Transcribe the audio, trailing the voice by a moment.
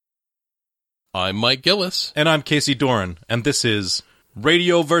I'm Mike Gillis. And I'm Casey Doran, and this is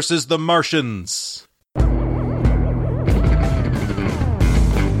Radio versus the Martians.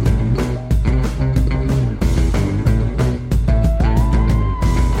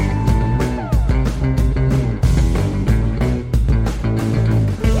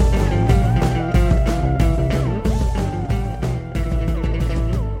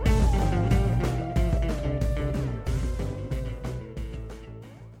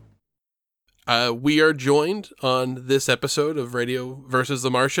 We are joined on this episode of Radio versus the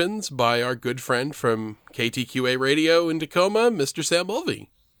Martians by our good friend from KTQA Radio in Tacoma, Mr. Sam Mulvey.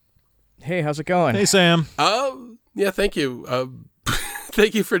 Hey, how's it going? Hey, Sam. Yeah, thank you.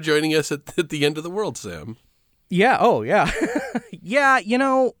 Thank you for joining us at the end of the world, Sam. Yeah. Oh, yeah. Yeah. You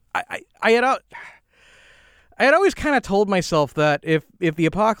know, I had always kind of told myself that if the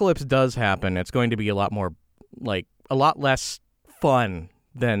apocalypse does happen, it's going to be a lot less fun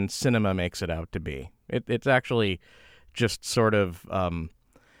than cinema makes it out to be. It's actually just sort of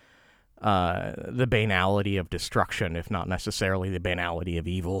the banality of destruction, if not necessarily the banality of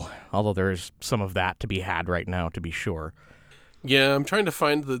evil, although there's some of that to be had right now, to be sure. Yeah, I'm trying to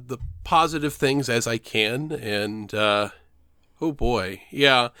find the positive things as I can, and oh boy,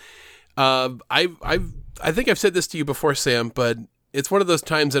 yeah. I think I've said this to you before, Sam, but it's one of those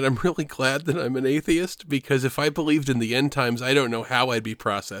times that I'm really glad that I'm an atheist, because if I believed in the end times, I don't know how I'd be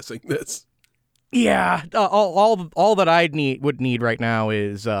processing this. Yeah, all that would need right now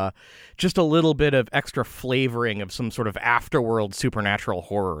is just a little bit of extra flavoring of some sort of afterworld supernatural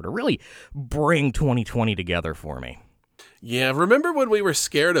horror to really bring 2020 together for me. Yeah, remember when we were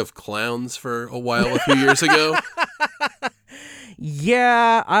scared of clowns for a while a few years ago?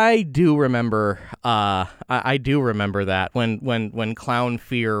 Yeah, I do remember. I do remember that when clown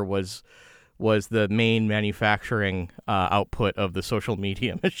fear was the main manufacturing output of the social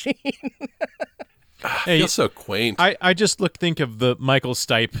media machine. Hey, feels so quaint. I just think of the Michael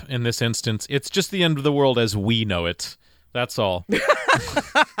Stipe in this instance. It's just the end of the world as we know it. That's all.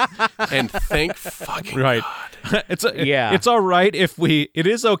 And thank fucking right. God. It's all right it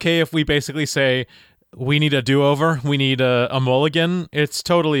is okay if we basically say we need a do-over, we need a mulligan. It's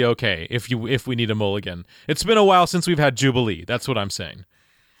totally okay if we need a mulligan. It's been a while since we've had Jubilee. That's what I'm saying.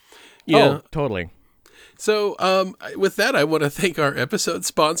 Yeah, oh, totally. So, with that, I want to thank our episode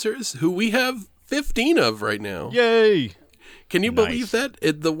sponsors, who we have 15 of right now. Yay! Can you believe that?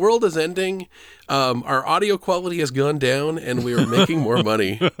 The world is ending. Our audio quality has gone down, and we are making more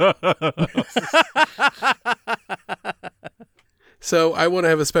money. So I want to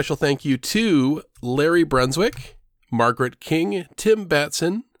have a special thank you to Larry Brunswick, Margaret King, Tim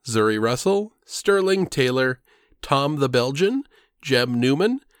Batson, Zuri Russell, Sterling Taylor, Tom the Belgian, Jem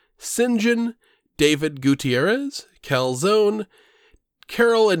Newman, Sinjin, David Gutierrez, Calzone,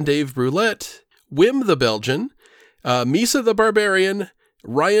 Carol and Dave Brulette, Wim the Belgian, Misa the Barbarian,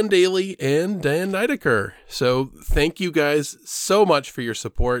 Ryan Daly, and Dan Nideker. So thank you guys so much for your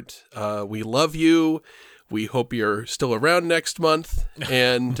support. We love you. We hope you're still around next month.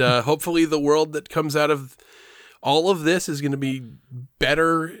 And hopefully the world that comes out of all of this is going to be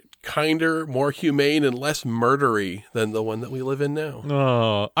better, kinder, more humane, and less murdery than the one that we live in now.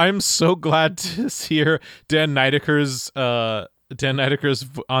 Oh, I'm so glad to hear Dan Nideker's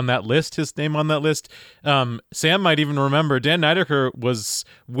on that list, his name on that list. Sam might even remember Dan Nideker was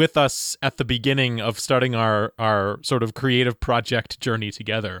with us at the beginning of starting our sort of creative project journey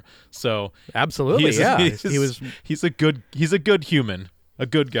together. So absolutely, he's a good human, a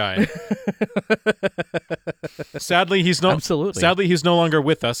good guy. Sadly, he's no longer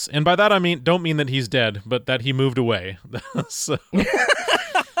with us, and by that don't mean that he's dead, but that he moved away. So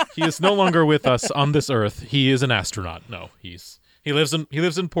he is no longer with us on this earth. He is an astronaut. No, he lives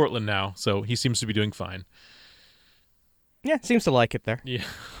in Portland now, so he seems to be doing fine. Yeah, seems to like it there. Yeah.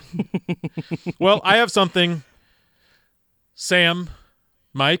 Well, I have something. Sam,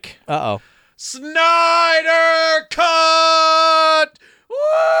 Mike. Uh-oh. Snyder Cut! Woo!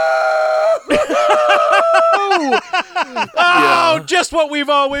 Oh, just what we've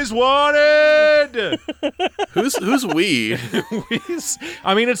always wanted. Who's we?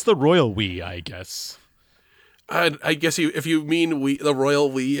 It's the royal we, I guess. I guess if you mean the royal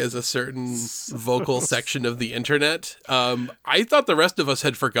we as a certain vocal section of the internet, I thought the rest of us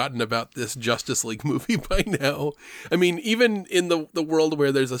had forgotten about this Justice League movie by now. I mean, even in the world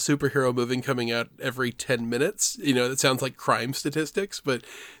where there's a superhero movie coming out every 10 minutes, it sounds like crime statistics, but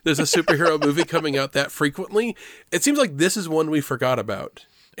there's a superhero movie coming out that frequently. It seems like this is one we forgot about.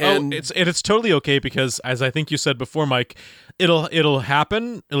 And it's totally okay because, as I think you said before, Mike, it'll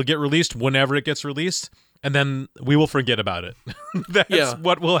happen. It'll get released whenever it gets released. and then we will forget about it. That's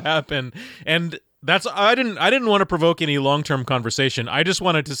what will happen. And I didn't want to provoke any long-term conversation. I just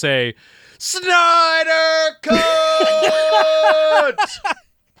wanted to say, Snyder Cut!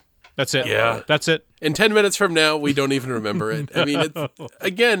 That's it. Yeah. That's it. In 10 minutes from now, we don't even remember it. I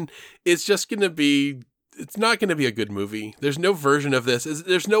mean, it's just going to be, it's not going to be a good movie. There's no version of this.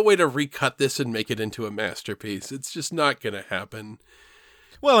 There's no way to recut this and make it into a masterpiece. It's just not going to happen.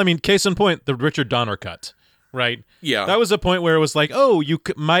 Well, I mean, case in point, the Richard Donner cut, right? Yeah. That was a point where it was like, oh, you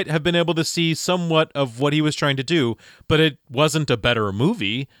might have been able to see somewhat of what he was trying to do, but it wasn't a better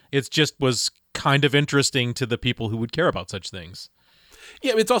movie. It just was kind of interesting to the people who would care about such things.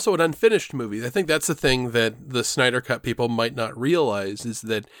 Yeah, I mean, it's also an unfinished movie. I think that's the thing that the Snyder Cut people might not realize is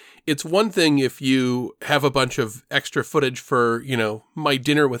that it's one thing if you have a bunch of extra footage for, My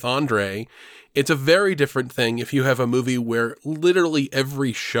Dinner with Andre. It's a very different thing if you have a movie where literally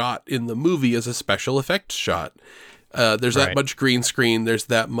every shot in the movie is a special effects shot. There's that much green screen. There's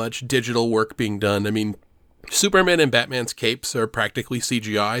that much digital work being done. I mean, Superman and Batman's capes are practically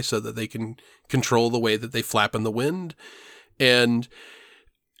CGI so that they can control the way that they flap in the wind. And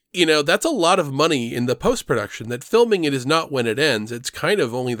that's a lot of money in the post-production. That filming it is not when it ends. It's kind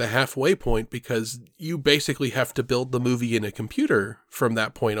of only the halfway point because you basically have to build the movie in a computer from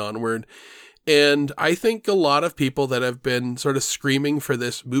that point onward. And I think a lot of people that have been sort of screaming for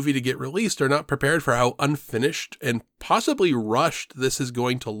this movie to get released are not prepared for how unfinished and possibly rushed this is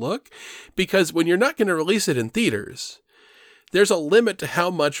going to look. Because when you're not going to release it in theaters, there's a limit to how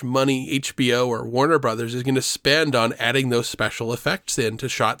much money HBO or Warner Brothers is going to spend on adding those special effects into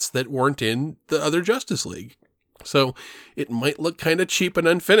shots that weren't in the other Justice League. So it might look kind of cheap and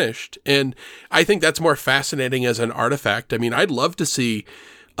unfinished. And I think that's more fascinating as an artifact. I mean, I'd love to see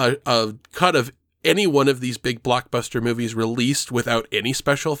a cut of any one of these big blockbuster movies released without any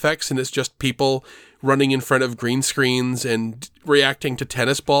special effects, and it's just people running in front of green screens and reacting to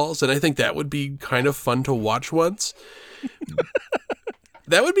tennis balls. And I think that would be kind of fun to watch once.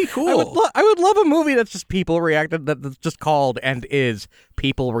 That would be cool. I would love a movie that's just people reacting, that's just called and is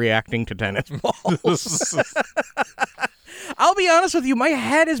people reacting to tennis balls. I'll be honest with you, my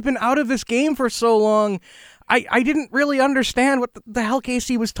head has been out of this game for so long. I didn't really understand what the hell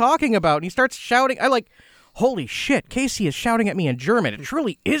Casey was talking about. And he starts shouting. Holy shit, Casey is shouting at me in German. It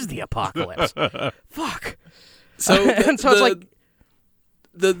truly is the apocalypse. Fuck. So, it's like...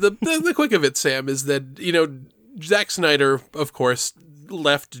 The quick of it, Sam, is that, Zack Snyder, of course,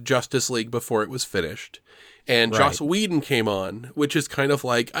 left Justice League before it was finished. And Joss Whedon came on, which is kind of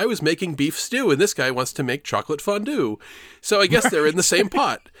like, I was making beef stew, and this guy wants to make chocolate fondue. So I guess they're in the same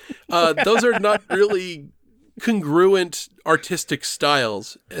pot. Those are not really congruent artistic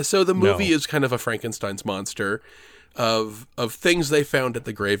styles. So the movie is kind of a Frankenstein's monster of things they found at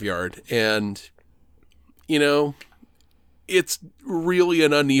the graveyard. And, it's really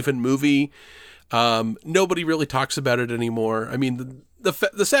an uneven movie. Nobody really talks about it anymore. I mean,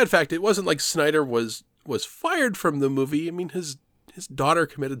 the sad fact, it wasn't like Snyder was fired from the movie. I mean, his daughter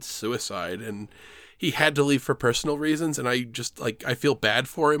committed suicide and he had to leave for personal reasons. And I feel bad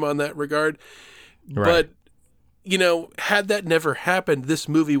for him on that regard. Right. But, had that never happened, this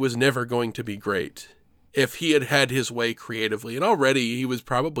movie was never going to be great if he had had his way creatively. And already he was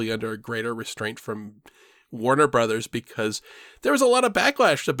probably under a greater restraint from Warner Brothers because there was a lot of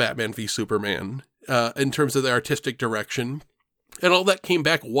backlash to Batman v Superman in terms of the artistic direction. And all that came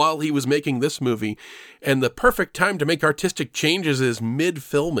back while he was making this movie. And the perfect time to make artistic changes is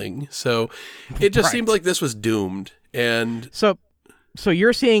mid-filming. So it just seemed like this was doomed. And So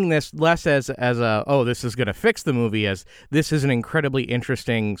you're seeing this less as a, this is going to fix the movie, as this is an incredibly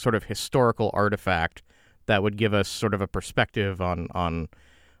interesting sort of historical artifact that would give us sort of a perspective on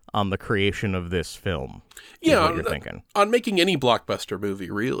the creation of this film. Yeah, what you're thinking. On making any blockbuster movie,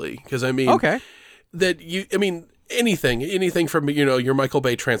 really. Because, I mean, anything from, your Michael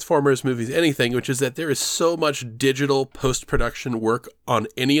Bay Transformers movies, anything, which is that there is so much digital post-production work on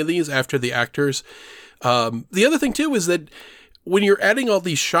any of these after the actors. The other thing, too, is that when you're adding all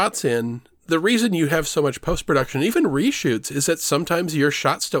these shots in, the reason you have so much post-production, even reshoots, is that sometimes your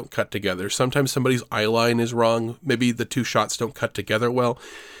shots don't cut together. Sometimes somebody's eye line is wrong. Maybe the two shots don't cut together well.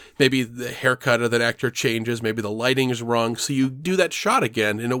 Maybe the haircut of that actor changes. Maybe the lighting is wrong. So you do that shot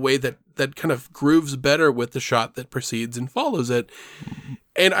again in a way that kind of grooves better with the shot that precedes and follows it.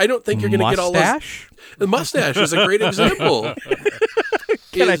 And I don't think you're going to get all those... The mustache is a great example.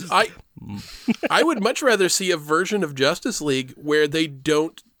 I would much rather see a version of Justice League where they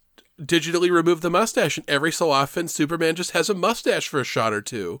don't digitally remove the mustache, and every so often Superman just has a mustache for a shot or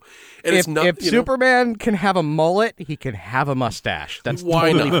two. And if Superman can have a mullet, he can have a mustache. That's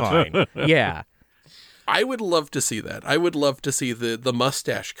totally fine. Yeah. I would love to see that. I would love to see the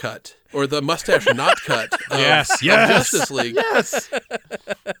mustache cut or the mustache not cut. Yes. Of Justice League. Yes.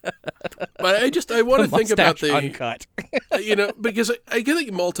 But I want to think about the uncut. because I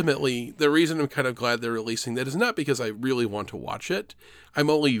think ultimately the reason I'm kind of glad they're releasing that is not because I really want to watch it. I'm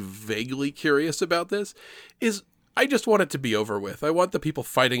only vaguely curious about this. Is I just want it to be over with. I want the people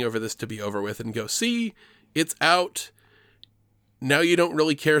fighting over this to be over with and go, see, it's out. Now you don't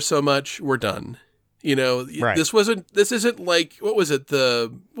really care so much. We're done. Right. This isn't like, what was it?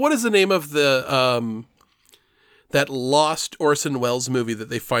 What is the name of the, that lost Orson Welles movie that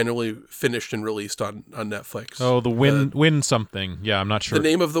they finally finished and released on Netflix? Oh, the Wind something. Yeah, I'm not sure. The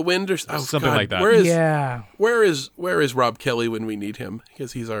Name of the Wind or something God, like that. Where is Rob Kelly when we need him?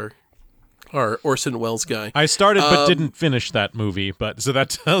 Because he's our Orson Welles guy. I started but didn't finish that movie, so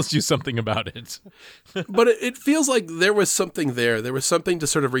that tells you something about it. But it feels like there was something there. There was something to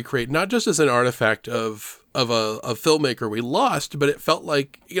sort of recreate, not just as an artifact of a filmmaker we lost, but it felt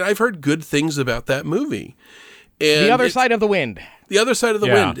like, I've heard good things about that movie. And The Other Side of the Wind. The Other Side of the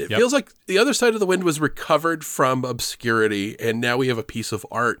Wind. It Yep. feels like The Other Side of the Wind was recovered from obscurity, and now we have a piece of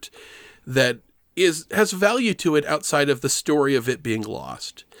art that has value to it outside of the story of it being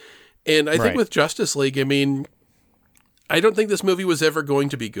lost. And I think with Justice League, I don't think this movie was ever going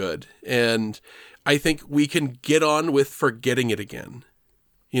to be good. And I think we can get on with forgetting it again.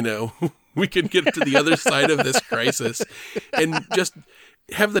 We can get to the other side of this crisis and just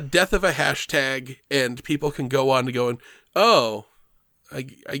have the death of a hashtag, and people can go on to going, oh,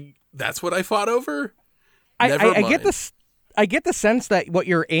 I that's what I fought over? Never mind. I get the sense that what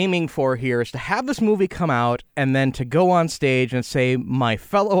you're aiming for here is to have this movie come out and then to go on stage and say, my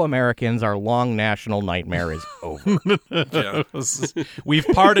fellow Americans, our long national nightmare is over. Yeah. We've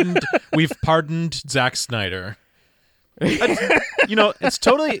pardoned Zack Snyder. It's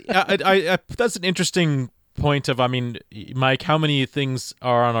totally. That's an interesting point of. Mike, how many things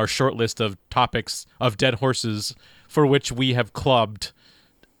are on our short list of topics of dead horses for which we have clubbed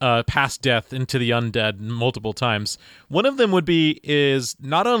past death into the undead multiple times? One of them is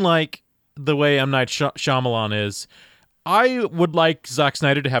not unlike the way M. Night Shyamalan is. I would like Zack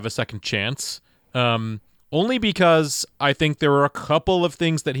Snyder to have a second chance, only because I think there were a couple of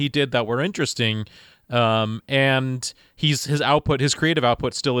things that he did that were interesting, and his creative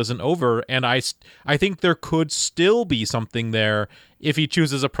output still isn't over, and I think there could still be something there if he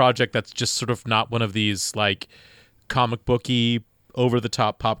chooses a project that's just sort of not one of these like comic booky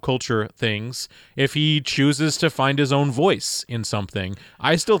over-the-top pop culture things. If he chooses to find his own voice in something,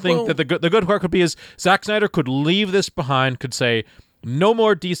 I still think that the good part could be is Zack Snyder could leave this behind, could say, no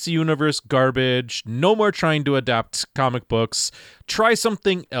more DC Universe garbage, no more trying to adapt comic books, try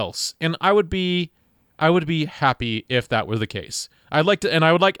something else. And I would be happy if that were the case. I'd like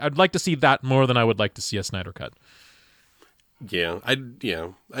to see that more than I would like to see a Snyder cut. Yeah, I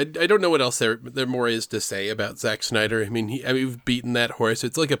don't know what else there more is to say about Zack Snyder. We've beaten that horse.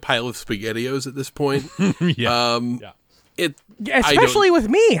 It's like a pile of SpaghettiOs at this point. Yeah. Especially with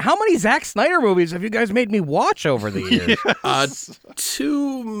me. How many Zack Snyder movies have you guys made me watch over the years?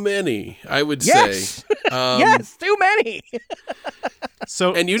 Too many, I would yes. say. Yes, too many.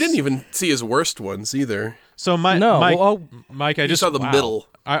 And you didn't even see his worst ones either. So Mike, I just saw the middle.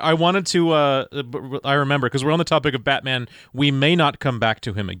 I wanted to. I remember because we're on the topic of Batman. We may not come back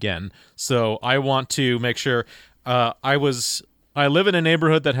to him again, so I want to make sure. I live in a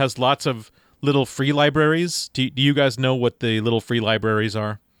neighborhood that has lots of little free libraries. Do you guys know what the little free libraries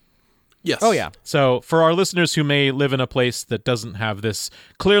are? Yes. Oh yeah. So for our listeners who may live in a place that doesn't have this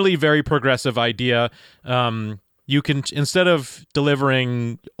clearly very progressive idea, you can, instead of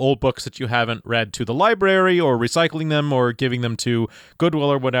delivering old books that you haven't read to the library or recycling them or giving them to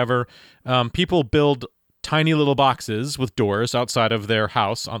Goodwill or whatever, people build tiny little boxes with doors outside of their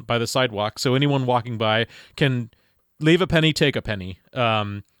house by the sidewalk, so anyone walking by can leave a penny, take a penny.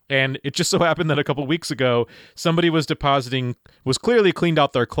 And it just so happened that a couple weeks ago, somebody was clearly cleaned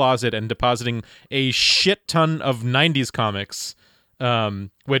out their closet and depositing a shit ton of 90s comics,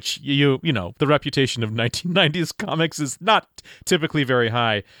 which, the reputation of 1990s comics is not typically very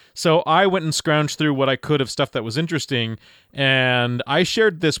high. So I went and scrounged through what I could of stuff that was interesting, and I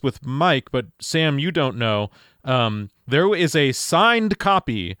shared this with Mike, but Sam, you don't know. There is a signed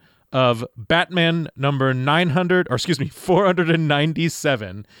copy of Batman number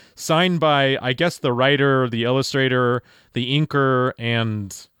 497, signed by, I guess, the writer, the illustrator, the inker,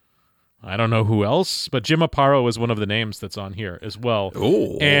 and I don't know who else, but Jim Aparo is one of the names that's on here as well.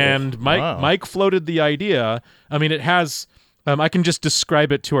 Oh, and Mike floated the idea. It has. I can just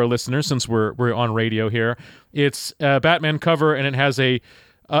describe it to our listeners since we're on radio here. It's a Batman cover, and it has a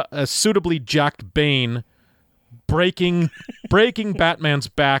a suitably jacked Bane breaking Batman's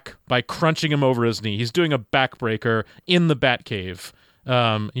back by crunching him over his knee. He's doing a backbreaker in the Batcave.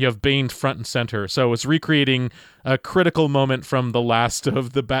 You have Bane front and center. So it's recreating a critical moment from the last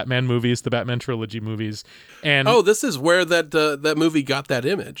of the Batman movies, the Batman trilogy movies. And this is where that movie got that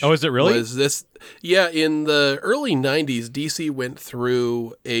image. Oh, is it really? Was this? Yeah, in the early 90s, DC went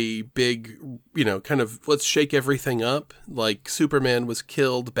through a big, kind of let's shake everything up. Like Superman was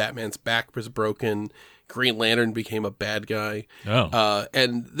killed, Batman's back was broken, Green Lantern became a bad guy. Oh.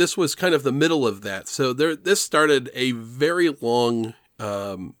 And this was kind of the middle of that. So this started a very long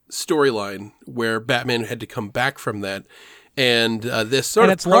storyline where Batman had to come back from that. And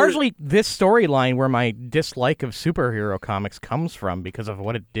it's largely this storyline where my dislike of superhero comics comes from because of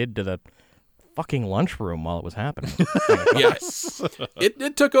what it did to the fucking lunchroom while it was happening. Yes.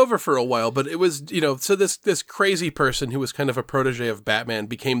 It took over for a while, but it was, so this crazy person who was kind of a protege of Batman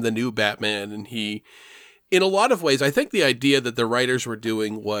became the new Batman, and he, in a lot of ways, I think the idea that the writers were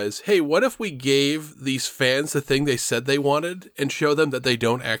doing was, hey, what if we gave these fans the thing they said they wanted and show them that they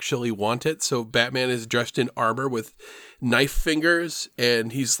don't actually want it? So Batman is dressed in armor with knife fingers,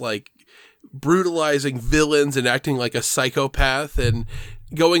 and he's like brutalizing villains and acting like a psychopath and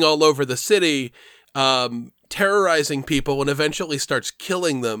going all over the city, terrorizing people, and eventually starts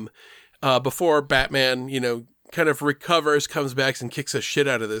killing them before Batman, kind of recovers, comes back and kicks the shit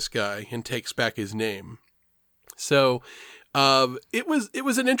out of this guy and takes back his name. So it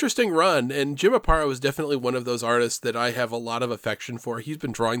was an interesting run, and Jim Aparo was definitely one of those artists that I have a lot of affection for. He's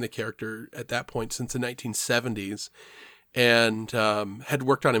been drawing the character at that point since the 1970s and had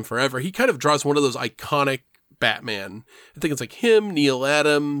worked on him forever. He kind of draws one of those iconic Batman. I think it's like him, Neil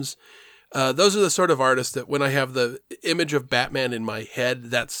Adams. Those are the sort of artists that when I have the image of Batman in my head,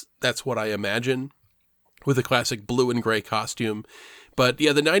 that's what I imagine, with a classic blue and gray costume. But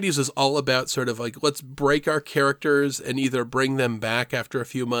yeah, the 90s is all about sort of like, let's break our characters and either bring them back after a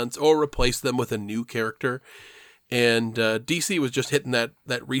few months or replace them with a new character. And DC was just hitting that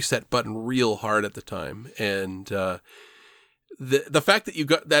reset button real hard at the time. And the fact that you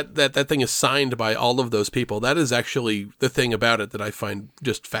got that thing is signed by all of those people, that is actually the thing about it that I find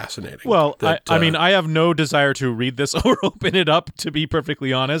just fascinating. Well, I mean, I have no desire to read this or open it up, to be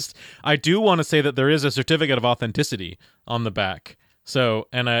perfectly honest. I do want to say that there is a certificate of authenticity on the back. So,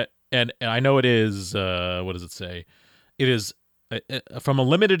 and I know it is, what does it say? It is from a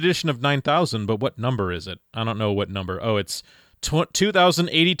limited edition of 9,000, but what number is it? I don't know what number. Oh, it's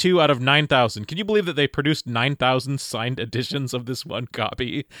 2,082 out of 9,000. Can you believe that they produced 9,000 signed editions of this one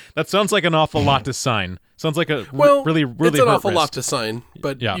copy? That sounds like an awful lot to sign. Sounds like a really it's an awful wrist. lot to sign,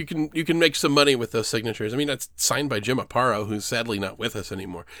 but yeah. you can make some money with those signatures. I mean, that's signed by Jim Aparo, who's sadly not with us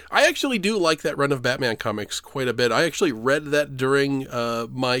anymore. I actually do like that run of Batman comics quite a bit. I actually read that during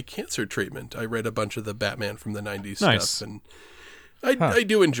my cancer treatment. I read a bunch of the Batman from the 90s stuff, and I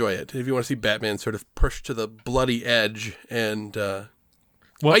do enjoy it. If you want to see Batman sort of pushed to the bloody edge, and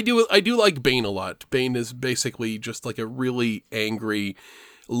I do like Bane a lot. Bane is basically just like a really angry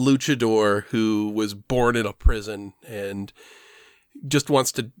luchador who was born in a prison and just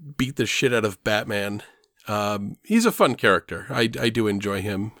wants to beat the shit out of Batman. He's a fun character. I do enjoy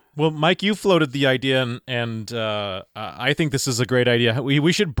him. Well, Mike, you floated the idea, and I think this is a great idea.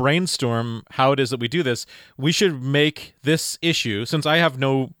 We should brainstorm how it is that we do this. We should make this issue, since I have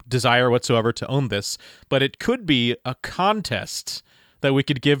no desire whatsoever to own this, but it could be a contest that we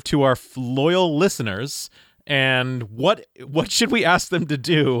could give to our loyal listeners. And what should we ask them to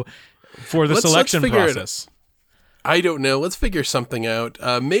do for the selection process? I don't know. Let's figure something out.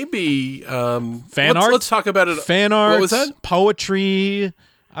 Maybe fan art. Let's talk about it. Fan art. What was that? Poetry.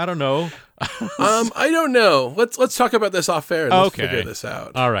 I don't know. I don't know. Let's talk about this off air and let's figure this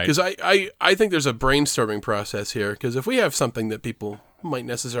out. All right. Because I think there's a brainstorming process here. Because if we have something that people might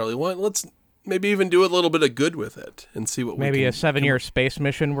necessarily want, let's maybe even do a little bit of good with it and see what maybe a 7-year space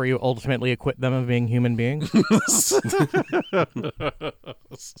mission where you ultimately acquit them of being human beings.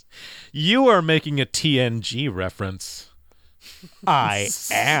 You are making a TNG reference. I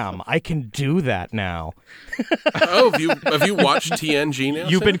am. I can do that now. Oh, have you watched TNG now?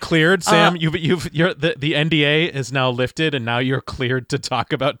 You've been cleared, Sam. The NDA is now lifted, and now you're cleared to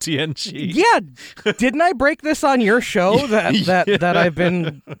talk about TNG. Yeah, didn't I break this on your show that I've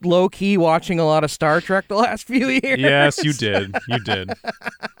been low key watching a lot of Star Trek the last few years? Yes, you did. You did.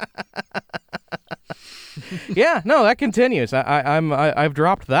 Yeah, no, that continues. I've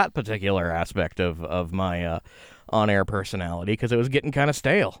dropped that particular aspect of my on-air personality because it was getting kind of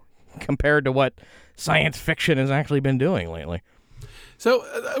stale compared to what science fiction has actually been doing lately. So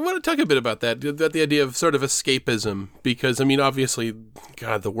I want to talk a bit about the idea of sort of escapism, because I mean, obviously,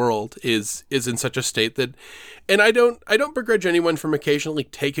 God, the world is in such a state that, and I don't begrudge anyone from occasionally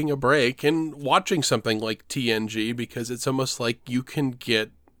taking a break and watching something like TNG, because it's almost like you can get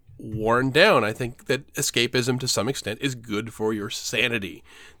worn down. I think that escapism to some extent is good for your sanity.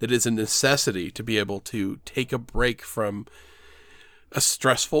 That is a necessity to be able to take a break from a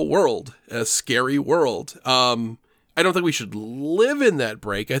stressful world, a scary world. I don't think we should live in that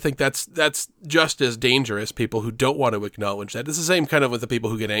break. I think that's just as dangerous, people who don't want to acknowledge that. It's the same kind of with the people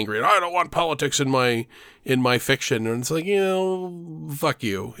who get angry and, I don't want politics in my fiction. And it's like, fuck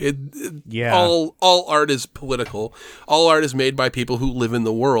you. Yeah. All art is political. All art is made by people who live in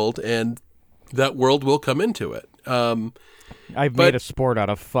the world, and that world will come into it. I've made a sport out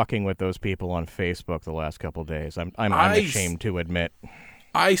of fucking with those people on Facebook the last couple days. I'm ashamed to admit.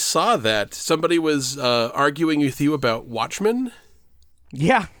 I saw that somebody was arguing with you about Watchmen.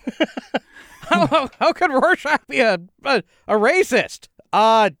 Yeah. How could Rorschach be a racist?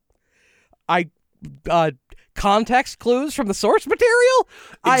 Context clues from the source material?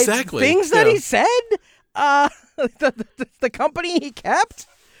 Exactly. Things that he said? The company he kept?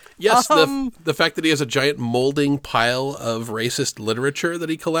 Yes, the fact that he has a giant molding pile of racist literature that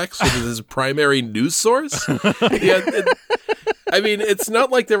he collects, which is his primary news source. I mean, it's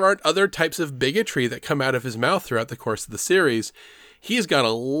not like there aren't other types of bigotry that come out of his mouth throughout the course of the series. He's got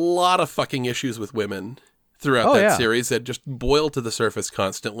a lot of fucking issues with women throughout series that just boil to the surface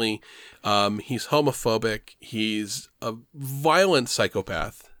constantly. He's homophobic. He's a violent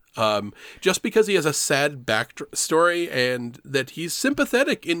psychopath. Just because he has a sad backstory and that he's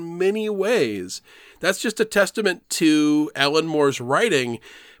sympathetic in many ways, that's just a testament to Alan Moore's writing.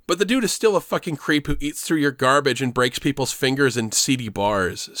 But the dude is still a fucking creep who eats through your garbage and breaks people's fingers in seedy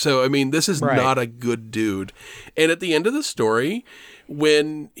bars. So, I mean, this is not a good dude. And at the end of the story,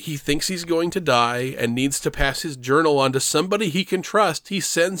 when he thinks he's going to die and needs to pass his journal on to somebody he can trust, he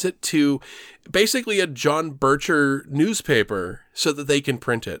sends it to basically a John Bircher newspaper so that they can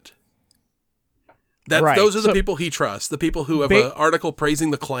print it. Those are the people he trusts, the people who have an article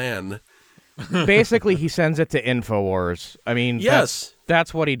praising the Klan. Basically, he sends it to InfoWars. I mean, yes,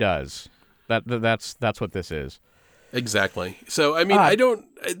 that's what he does. That's what this is. Exactly. So, I mean,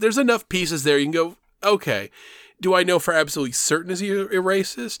 there's enough pieces there. You can go, okay, do I know for absolutely certain is he a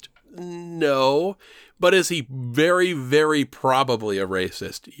racist? No. But is he very, very probably a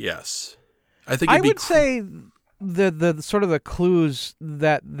racist? Yes. I think I would say the sort of the clues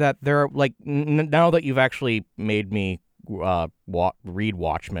that there are, like, now that you've actually made me read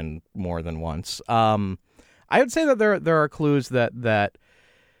Watchmen more than once, I would say that there are clues that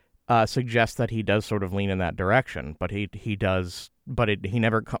suggest that he does sort of lean in that direction, but he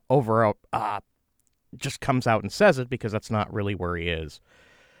never just comes out and says it, because that's not really where he is.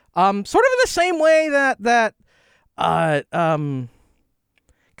 Sort of in the same way that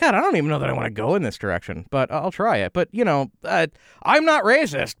God, I don't even know that I want to go in this direction, but I'll try it. But, I'm not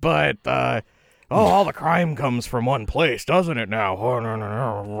racist, but all the crime comes from one place, doesn't it now?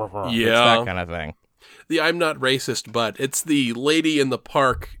 Yeah. It's that kind of thing. The I'm not racist, but it's the lady in the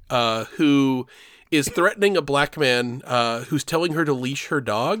park who is threatening a black man who's telling her to leash her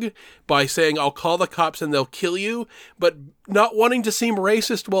dog by saying, I'll call the cops and they'll kill you, but not wanting to seem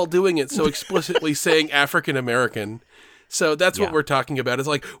racist while doing it, so explicitly saying African American. So that's what we're talking about. It's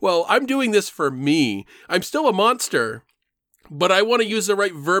like, well, I'm doing this for me. I'm still a monster, but I want to use the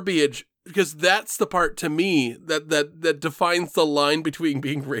right verbiage, because that's the part to me that defines the line between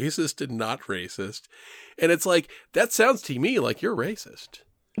being racist and not racist. And it's like, that sounds to me like you're racist.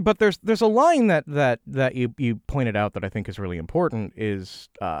 But there's a line that you pointed out that I think is really important is,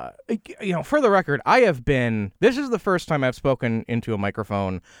 for the record, this is the first time I've spoken into a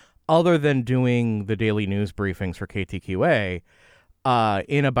microphone other than doing the daily news briefings for KTQA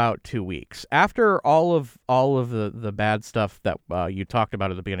in about 2 weeks. After all of the bad stuff that you talked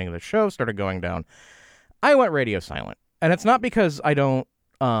about at the beginning of the show started going down, I went radio silent. And it's not because I don't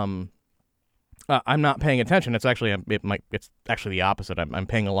I'm not paying attention. It's actually it's actually the opposite. I'm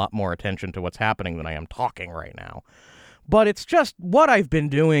paying a lot more attention to what's happening than I am talking right now. But it's just what I've been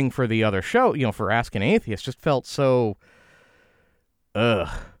doing for the other show, for Ask an Atheist, just felt so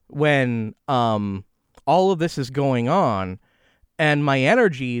when all of this is going on, and my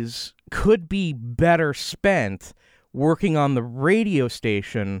energies could be better spent working on the radio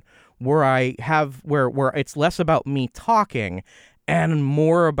station where where it's less about me talking and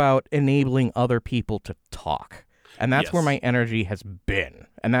more about enabling other people to talk. And that's where my energy has been.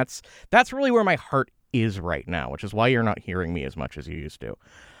 And that's really where my heart is right now, which is why you're not hearing me as much as you used to.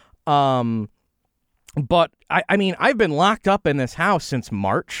 But I mean, I've been locked up in this house since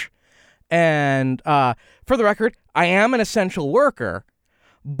March. And for the record, I am an essential worker,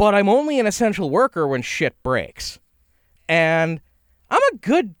 but I'm only an essential worker when shit breaks. And I'm a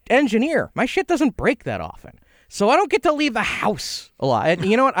good engineer. My shit doesn't break that often. So I don't get to leave the house a lot. And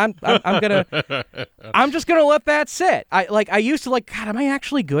you know what? I'm just gonna let that sit. I used to God, am I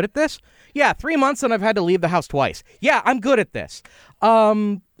actually good at this? Yeah, 3 months and I've had to leave the house twice. Yeah, I'm good at this.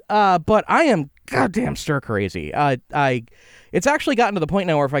 But I am goddamn stir crazy. It's actually gotten to the point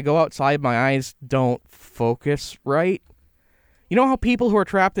now where if I go outside, my eyes don't focus right. You know how people who are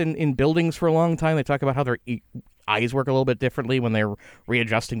trapped in buildings for a long time, they talk about how their eyes work a little bit differently when they're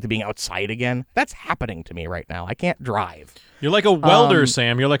readjusting to being outside again? That's happening to me right now. I can't drive. You're like a welder,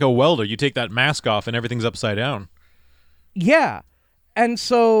 Sam. You're like a welder. You take that mask off and everything's upside down. Yeah. And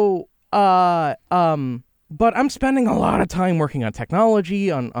so, but I'm spending a lot of time working on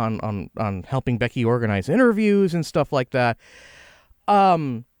technology, on helping Becky organize interviews and stuff like that.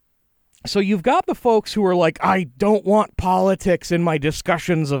 So you've got the folks who are like, I don't want politics in my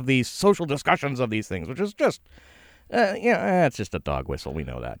discussions of these social discussions of these things, which is just, it's just a dog whistle. We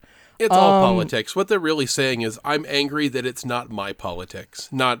know that. It's all politics. What they're really saying is, I'm angry that it's not my politics,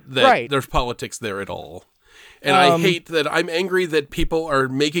 not that there's politics there at all. And I hate that I'm angry that people are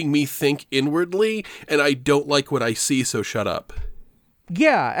making me think inwardly, and I don't like what I see, so shut up.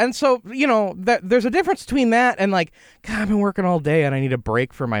 Yeah, and so, there's a difference between that and God, I've been working all day and I need a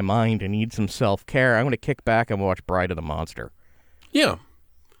break for my mind. I need some self-care. I'm going to kick back and watch Bride of the Monster. Yeah.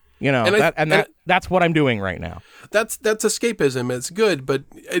 That's what I'm doing right now. That's escapism. It's good, but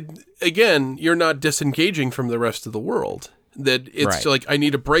again, you're not disengaging from the rest of the world. That it's right. I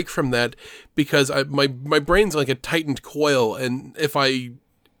need a break from that because my brain's like a tightened coil, and if I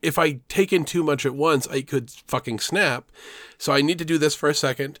take in too much at once, I could fucking snap. So I need to do this for a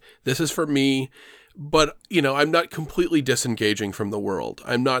second. This is for me. But, I'm not completely disengaging from the world.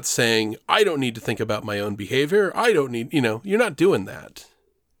 I'm not saying I don't need to think about my own behavior. I don't need, you're not doing that.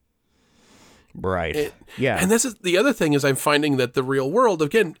 Right. Yeah. And this is the other thing is I'm finding that the real world,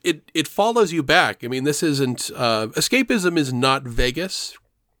 again, it follows you back. I mean, this isn't, escapism is not Vegas,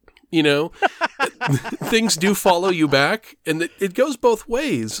 things do follow you back, and it goes both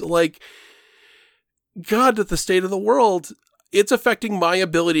ways. God, at the state of the world, it's affecting my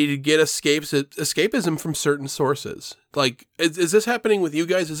ability to get escapism from certain sources. Is this happening with you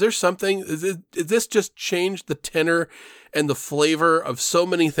guys? Is there something, is this just changed the tenor and the flavor of so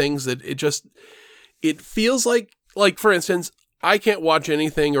many things that it feels like, for instance, I can't watch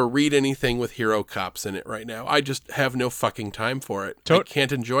anything or read anything with hero cops in it right now. I just have no fucking time for it. I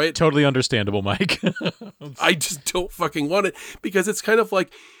can't enjoy it. Totally understandable, Mike. I just don't fucking want it because it's kind of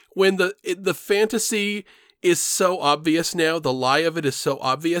like when the fantasy is so obvious now, the lie of it is so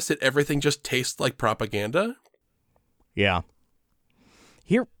obvious that everything just tastes like propaganda. Yeah.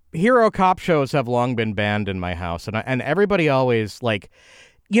 Hero cop shows have long been banned in my house, and everybody always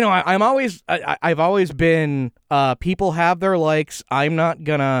I've always been people have their likes. I'm not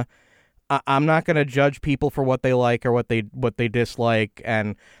gonna judge people for what they like or what they dislike,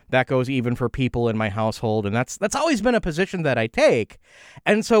 and that goes even for people in my household, and that's always been a position that I take.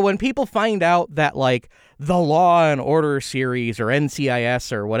 And so when people find out that the Law and Order series or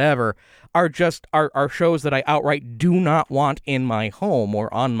NCIS or whatever are just are shows that I outright do not want in my home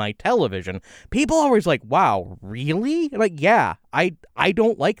or on my television, people are always like, wow, really? Yeah, I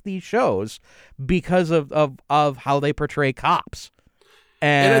don't like these shows because of how they portray cops.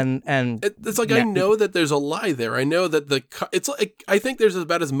 And it's I know that there's a lie there. I know that I think there's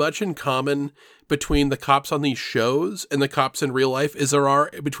about as much in common between the cops on these shows and the cops in real life as there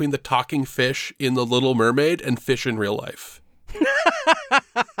are between the talking fish in The Little Mermaid and fish in real life.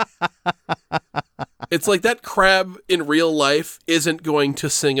 It's like that crab in real life isn't going to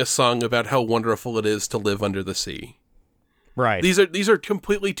sing a song about how wonderful it is to live under the sea. Right. These are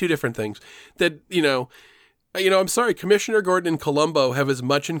completely two different things that, I'm sorry, Commissioner Gordon and Columbo have as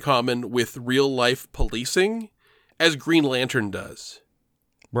much in common with real life policing as Green Lantern does.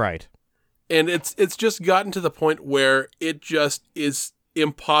 Right. And it's just gotten to the point where it just is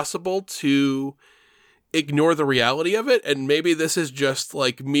impossible to ignore the reality of it. And maybe this is just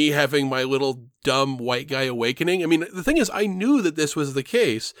me having my little dumb white guy awakening. I mean, the thing is, I knew that this was the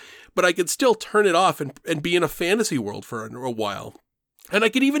case, but I could still turn it off and be in a fantasy world for a while. And I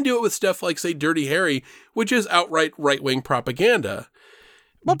could even do it with stuff like, say, Dirty Harry, which is outright right-wing propaganda.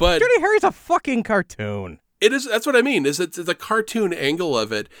 But Dirty Harry's a fucking cartoon. It is. That's what I mean. It's a cartoon angle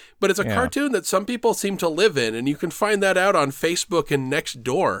of it, but it's a cartoon that some people seem to live in, and you can find that out on Facebook and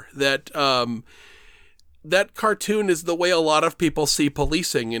Nextdoor. That that cartoon is the way a lot of people see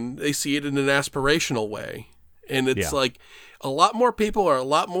policing, and they see it in an aspirational way. And it's like a lot more people are a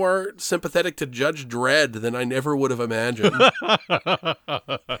lot more sympathetic to Judge Dredd than I never would have imagined.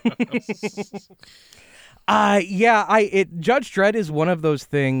 Judge Dredd is one of those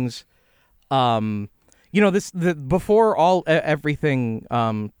things.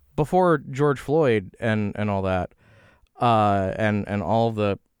 Before George Floyd and all that, and all of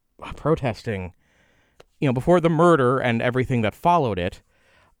the protesting, before the murder and everything that followed it,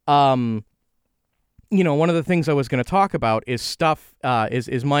 one of the things I was going to talk about is stuff.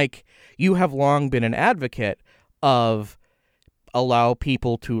 Is Mike, you have long been an advocate of allow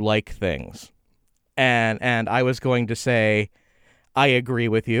people to like things, and I was going to say I agree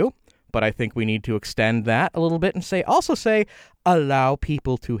with you. But I think we need to extend that a little bit and say allow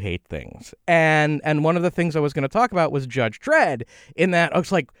people to hate things. And one of the things I was going to talk about was Judge Dredd, in that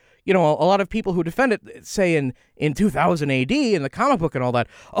it's like, a lot of people who defend it say in 2000 AD in the comic book and all that,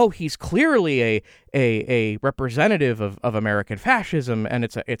 he's clearly a representative of American fascism, and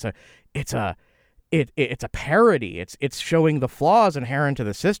it's a parody. It's showing the flaws inherent to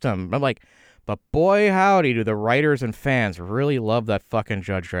the system. I'm like, but boy, howdy, do the writers and fans really love that fucking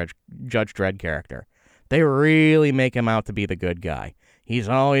Judge Dredd character. They really make him out to be the good guy. He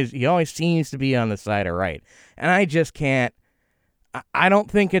always seems to be on the side of right. And I just can't, I don't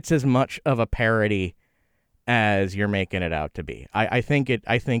think it's as much of a parody as you're making it out to be. I think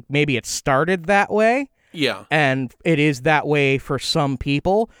maybe it started that way. Yeah. And it is that way for some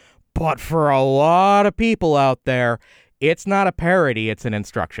people, but for a lot of people out there, it's not a parody, it's an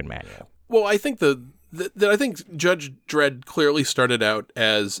instruction manual. Well, I think I think Judge Dredd clearly started out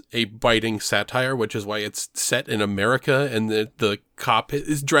as a biting satire, which is why it's set in America, and the cop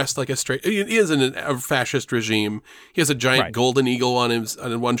is dressed like he is in a fascist regime. He has a giant golden eagle on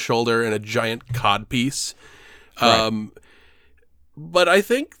one shoulder and a giant codpiece. Right. But I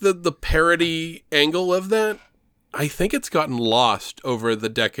think the parody angle of that, I think it's gotten lost over the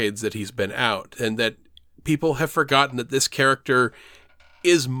decades that he's been out, and that people have forgotten that this character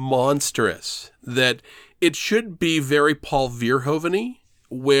is monstrous, that it should be very Paul Verhoeven-y,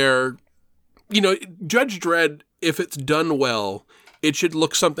 where, Judge Dredd, if it's done well, it should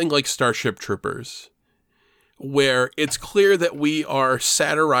look something like Starship Troopers, where it's clear that we are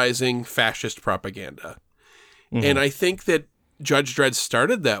satirizing fascist propaganda. Mm-hmm. And I think that Judge Dredd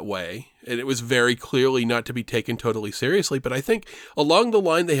started that way, and it was very clearly not to be taken totally seriously, but I think along the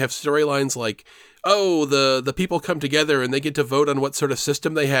line they have storylines like, the people come together and they get to vote on what sort of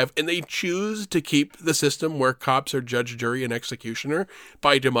system they have, and they choose to keep the system where cops are judge, jury, and executioner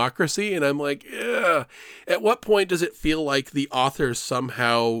by democracy. And I'm like, at what point does it feel like the authors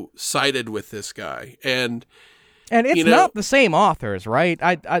somehow sided with this guy? And it's not the same authors, right?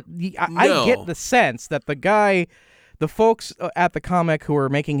 I get the sense that the folks at the comic who were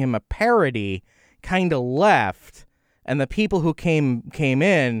making him a parody kind of left, and the people who came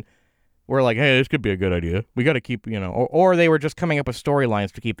in were like, hey, this could be a good idea. We got to keep, or they were just coming up with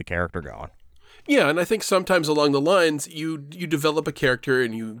storylines to keep the character going. Yeah, and I think sometimes along the lines, you develop a character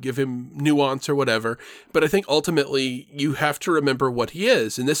and you give him nuance or whatever, but I think ultimately you have to remember what he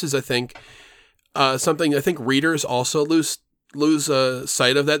is. And this is, I think, something I think readers also lose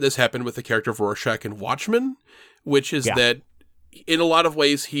sight of that. This happened with the character of Rorschach in Watchmen, which is that in a lot of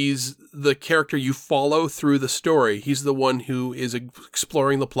ways, he's the character you follow through the story. He's the one who is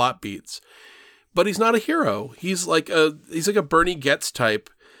exploring the plot beats, but he's not a hero. He's like a Bernie Getz type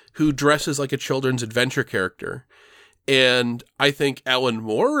who dresses like a children's adventure character. And I think Alan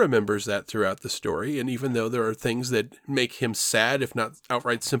Moore remembers that throughout the story. And even though there are things that make him sad, if not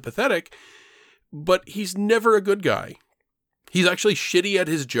outright sympathetic, but he's never a good guy. He's actually shitty at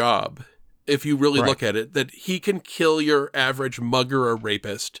his job. If you really look at it, that he can kill your average mugger or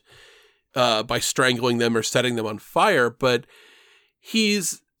rapist by strangling them or setting them on fire, but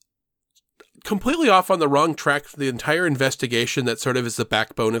he's completely off on the wrong track for the entire investigation that sort of is the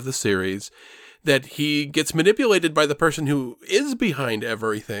backbone of the series, that he gets manipulated by the person who is behind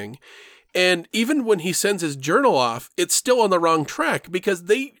everything. And even when he sends his journal off, it's still on the wrong track because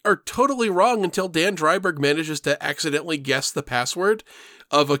they are totally wrong until Dan Dreiberg manages to accidentally guess the password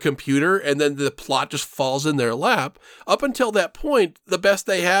of a computer, and then the plot just falls in their lap. Up until that point, the best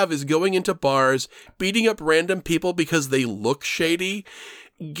they have is going into bars, beating up random people because they look shady,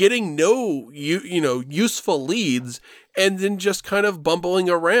 getting no useful leads, and then just kind of bumbling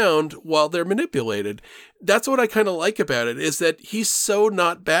around while they're manipulated. That's what I kind of like about it, is that he's so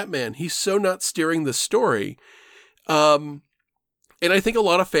not Batman. He's so not steering the story. And I think a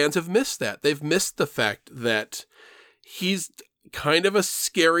lot of fans have missed that. They've missed the fact that he's kind of a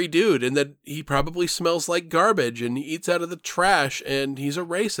scary dude, and that he probably smells like garbage and he eats out of the trash and he's a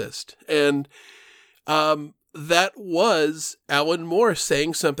racist. And that was Alan Moore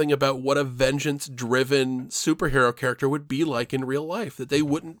saying something about what a vengeance-driven superhero character would be like in real life, that they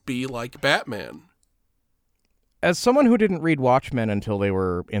wouldn't be like Batman. As someone who didn't read Watchmen until they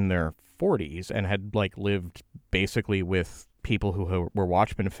were in their 40s and had like lived basically with people who were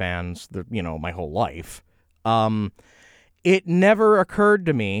Watchmen fans, my whole life, it never occurred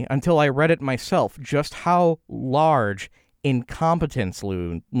to me until I read it myself just how large incompetence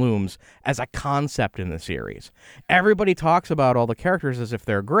looms as a concept in the series. Everybody talks about all the characters as if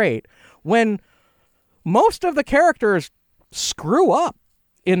they're great, when most of the characters screw up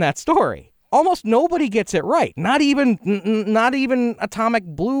in that story. Almost nobody gets it right. Not even Atomic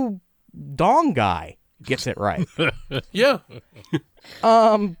Blue Dong guy gets it right. Yeah.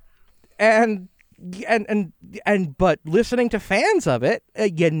 But listening to fans of it,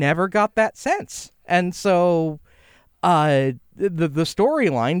 you never got that sense. And so the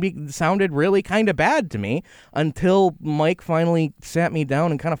storyline sounded really kind of bad to me until Mike finally sat me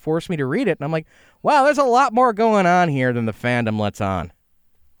down and kind of forced me to read it. And I'm like, wow, there's a lot more going on here than the fandom lets on.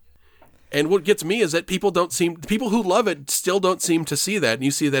 And what gets me is that people who love it still don't seem to see that. And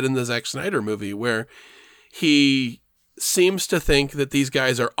you see that in the Zack Snyder movie, where he seems to think that these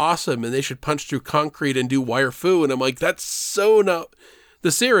guys are awesome and they should punch through concrete and do wire fu. And I'm like, that's so not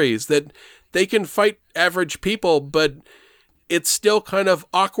the series, that they can fight average people, but it's still kind of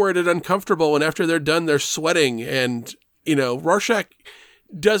awkward and uncomfortable. And after they're done, they're sweating. And, Rorschach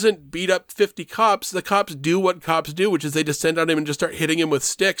doesn't beat up 50 cops. The cops do what cops do, which is they descend on him and just start hitting him with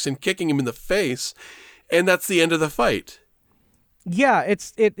sticks and kicking him in the face. And that's the end of the fight. Yeah,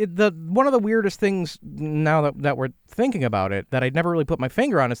 it's one of the weirdest things now that we're thinking about it that I'd never really put my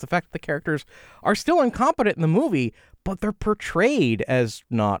finger on is the fact that the characters are still incompetent in the movie, but they're portrayed as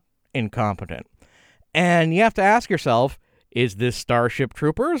not incompetent. And you have to ask yourself, is this Starship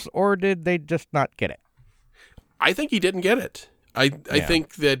Troopers, or did they just not get it? I think he didn't get it. I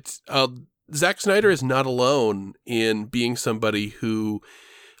think that Zack Snyder is not alone in being somebody who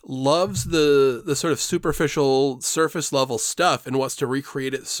loves the sort of superficial, surface level stuff and wants to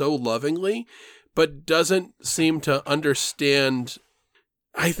recreate it so lovingly, but doesn't seem to understand.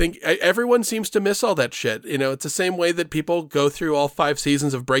 I think everyone seems to miss all that shit. It's the same way that people go through all 5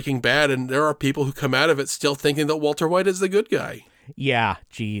 seasons of Breaking Bad, and there are people who come out of it still thinking that Walter White is the good guy. Yeah,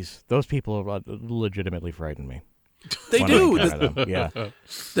 geez. Those people legitimately frighten me. They do. Yeah.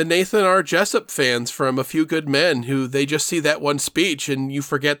 The Nathan R. Jessup fans from A Few Good Men, who they just see that one speech and you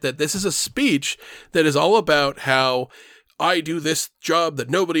forget that this is a speech that is all about how I do this job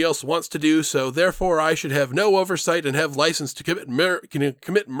that nobody else wants to do, so therefore I should have no oversight and have license to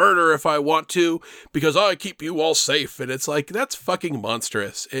commit murder if I want to, because I keep you all safe. And it's like, that's fucking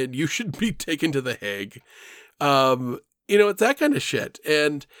monstrous, and you should be taken to the Hague. It's that kind of shit.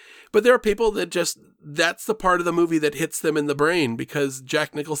 But there are people that just, that's the part of the movie that hits them in the brain, because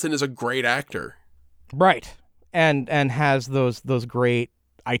Jack Nicholson is a great actor. Right. And has those great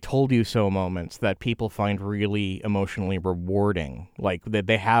I told you so moments that people find really emotionally rewarding. Like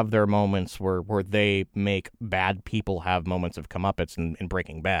they have their moments where they make bad people have moments of comeuppance in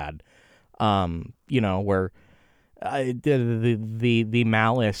Breaking Bad. Where the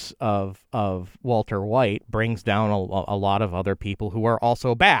malice of Walter White brings down a lot of other people who are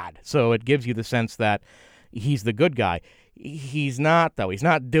also bad. So it gives you the sense that he's the good guy. He's not, though. He's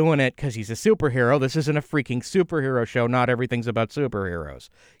not doing it because he's a superhero. This isn't a freaking superhero show. Not everything's about superheroes.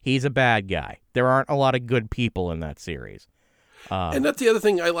 He's a bad guy. There aren't a lot of good people in that series. And that's the other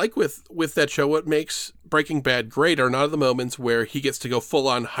thing I like with that show. What makes Breaking Bad great are not the moments where he gets to go full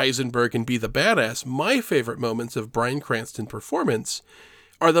on Heisenberg and be the badass. My favorite moments of Bryan Cranston performance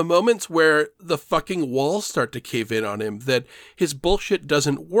are the moments where the fucking walls start to cave in on him, that his bullshit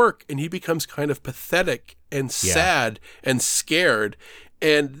doesn't work and he becomes kind of pathetic and sad and scared.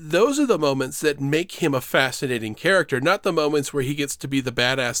 And those are the moments that make him a fascinating character, not the moments where he gets to be the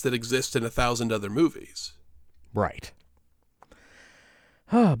badass that exists in 1,000 other movies. Right.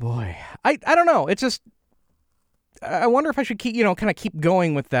 Oh boy. I don't know. It's just, I wonder if I should keep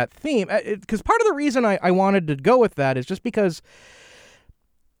going with that theme. Because part of the reason I wanted to go with that is just because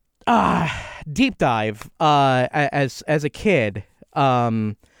deep dive, as a kid,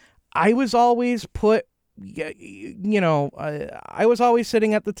 I was always I was always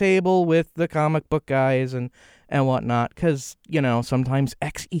sitting at the table with the comic book guys and whatnot, because, sometimes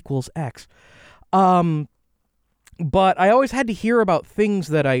X equals X. But I always had to hear about things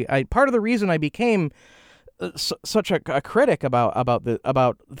that I part of the reason I became such a critic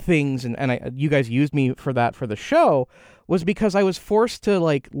about things, and you guys used me for that for the show, was because I was forced to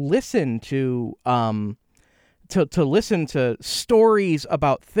like listen to listen to stories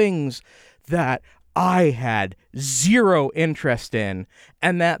about things that I had zero interest in,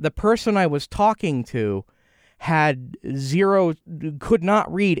 and that the person I was talking to could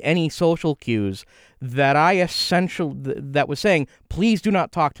not read any social cues that that was saying, please do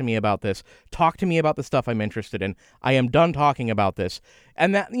not talk to me about this. Talk to me about the stuff I'm interested in. I am done talking about this.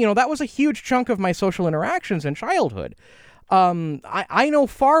 And that, that was a huge chunk of my social interactions in childhood. I know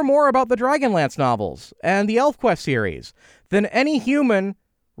far more about the Dragonlance novels and the ElfQuest series than any human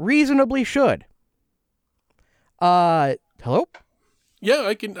reasonably should. Hello? Yeah,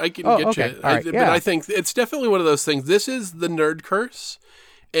 I can get okay. you. Right, But I think it's definitely one of those things. This is the nerd curse,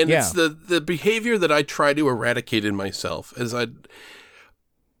 and it's the behavior that I try to eradicate in myself.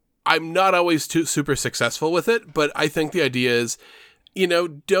 I'm not always too super successful with it, but I think the idea is,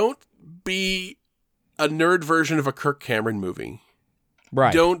 don't be a nerd version of a Kirk Cameron movie.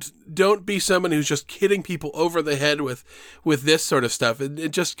 Right. Don't be someone who's just hitting people over the head with this sort of stuff. It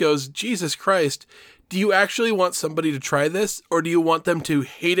just goes, Jesus Christ. Do you actually want somebody to try this, or do you want them to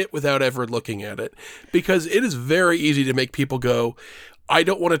hate it without ever looking at it? Because it is very easy to make people go, I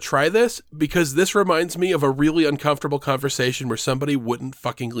don't want to try this because this reminds me of a really uncomfortable conversation where somebody wouldn't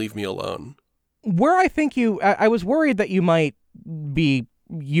fucking leave me alone. Where I think I was worried that you might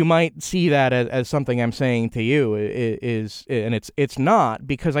see that as something I'm saying to you and it's not,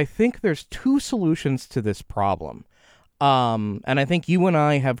 because I think there's two solutions to this problem. And I think you and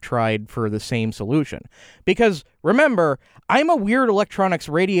I have tried for the same solution. Because, remember, I'm a weird electronics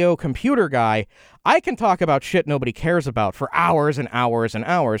radio computer guy. I can talk about shit nobody cares about for hours and hours and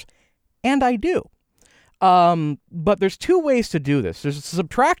hours, and I do. But there's two ways to do this. There's a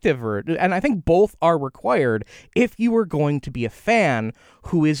subtractive, and I think both are required if you are going to be a fan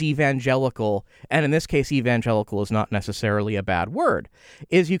who is evangelical, and in this case, evangelical is not necessarily a bad word,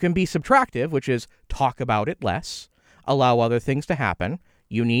 is you can be subtractive, which is talk about it less, allow other things to happen.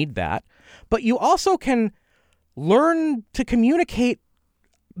 You need that. But you also can learn to communicate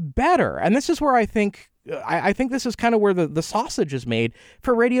better. And this is where I think this is kind of where the sausage is made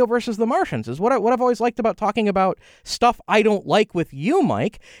for Radio versus the Martians. Is what I've always liked about talking about stuff I don't like with you,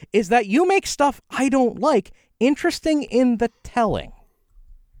 Mike, is that you make stuff I don't like interesting in the telling.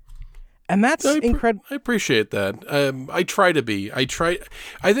 And that's incredible. I appreciate that. I try to be. I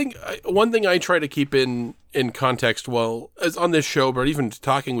think one thing I try to keep in context as on this show, but even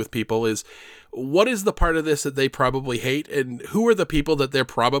talking with people, is what is the part of this that they probably hate, and who are the people that they're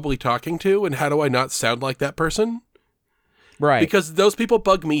probably talking to, and how do I not sound like that person? Right. Because those people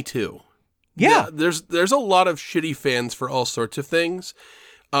bug me too. Yeah. There's a lot of shitty fans for all sorts of things,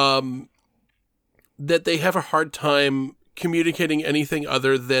 that they have a hard time communicating anything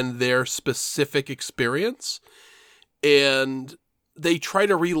other than their specific experience, and they try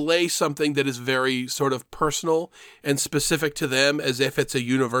to relay something that is very sort of personal and specific to them as if it's a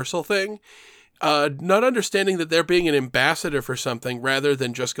universal thing, not understanding that they're being an ambassador for something rather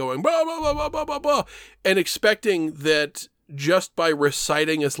than just going blah, blah, blah, blah, blah, blah, blah, and expecting that just by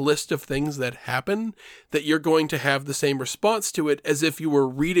reciting a list of things that happen, that you're going to have the same response to it as if you were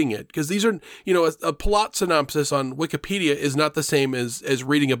reading it. Because these are, a plot synopsis on Wikipedia is not the same as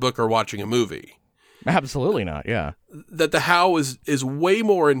reading a book or watching a movie. Absolutely not, yeah. That the how is way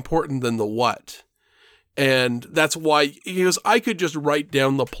more important than the what. And that's why, I could just write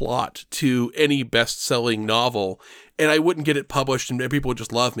down the plot to any best-selling novel, and I wouldn't get it published, and people would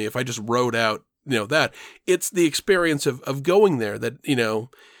just love me if I just wrote out that. It's the experience of going there that,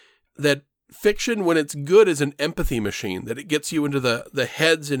 that fiction, when it's good, is an empathy machine, that it gets you into the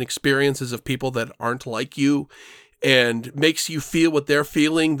heads and experiences of people that aren't like you and makes you feel what they're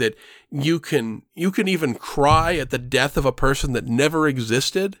feeling, that you can even cry at the death of a person that never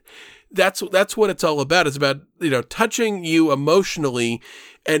existed. That's what it's all about. It's about, touching you emotionally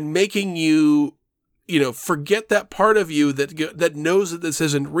and making you, forget that part of you that knows that this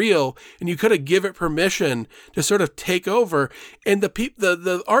isn't real, and you kind of give it permission to sort of take over. And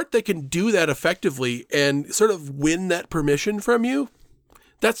the art that can do that effectively and sort of win that permission from you,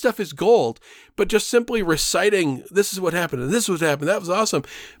 that stuff is gold. But just simply reciting, this is what happened, and this is what happened, that was awesome.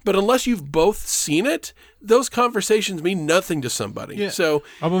 But unless you've both seen it, those conversations mean nothing to somebody. Yeah. So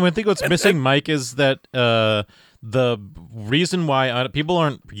I think what's missing, Mike, is that the reason why people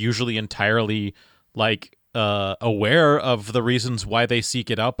aren't usually entirely aware of the reasons why they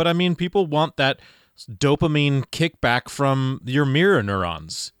seek it out. But people want that dopamine kickback from your mirror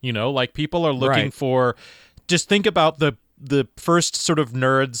neurons. People are looking for, just think about the first sort of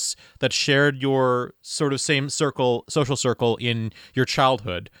nerds that shared your sort of same social circle in your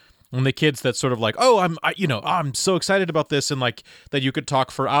childhood. And the kids that sort of like, oh, I'm so excited about this, and like that you could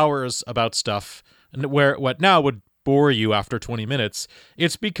talk for hours about stuff, and where what now would bore you after 20 minutes.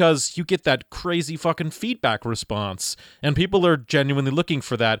 It's because you get that crazy fucking feedback response, and people are genuinely looking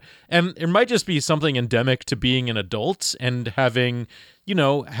for that. And it might just be something endemic to being an adult and having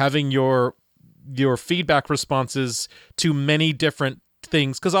your feedback responses to many different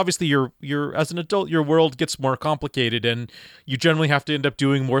things, because obviously you're as an adult, your world gets more complicated, and you generally have to end up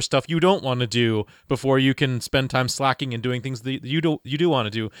doing more stuff you don't want to do before you can spend time slacking and doing things that you do want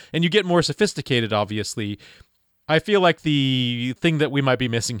to do, and you get more sophisticated. Obviously, I feel like the thing that we might be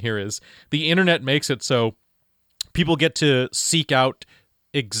missing here is the internet makes it so people get to seek out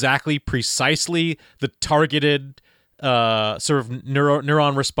exactly precisely the targeted sort of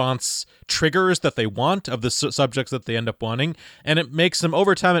neuron response triggers that they want of the subjects that they end up wanting. And it makes them,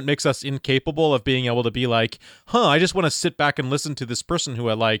 over time, it makes us incapable of being able to be like, I just want to sit back and listen to this person who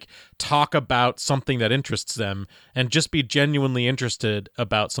I like talk about something that interests them, and just be genuinely interested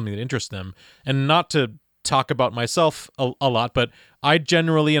about something that interests them. And not to talk about myself a lot, but I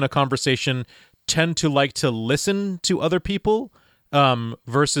generally in a conversation tend to like to listen to other people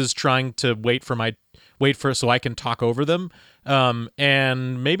versus trying to wait for so I can talk over them.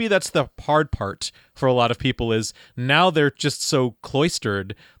 And maybe that's the hard part for a lot of people, is now they're just so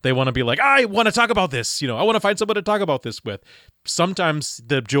cloistered. They want to be like, I want to talk about this. I want to find someone to talk about this with. Sometimes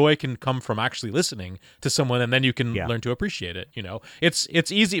the joy can come from actually listening to someone, and then you can learn to appreciate it.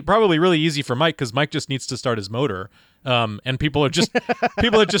 It's easy, probably really easy for Mike, because Mike just needs to start his motor. And people are just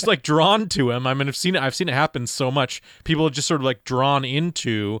like drawn to him. I mean, I've seen it happen so much. People are just sort of like drawn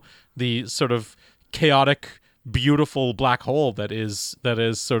into the sort of chaotic, beautiful black hole that is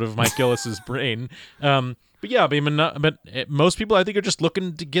sort of Mike Gillis's brain. But yeah, I mean, most people, I think, are just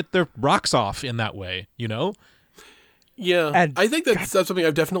looking to get their rocks off in that way. Yeah, and I think that's something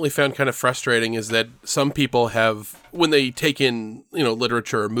I've definitely found kind of frustrating, is that some people have, when they take in,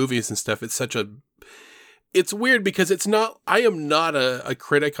 literature or movies and stuff, it's weird because I am not a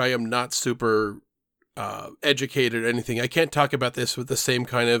critic. I am not super educated or anything. I can't talk about this with the same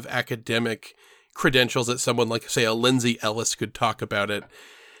kind of academic credentials that someone like, say, a Lindsay Ellis could talk about it.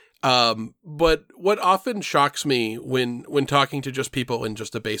 But what often shocks me when talking to just people in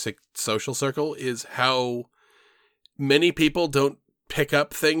just a basic social circle is how many people don't pick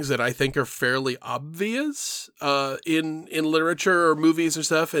up things that I think are fairly obvious in literature or movies or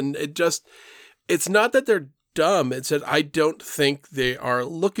stuff. And it's not that they're dumb. It's that I don't think they are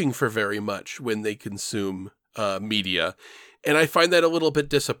looking for very much when they consume media. And I find that a little bit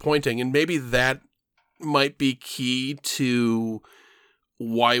disappointing. And maybe that might be key to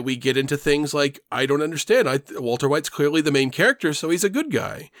why we get into things like, I don't understand. Walter White's clearly the main character, so he's a good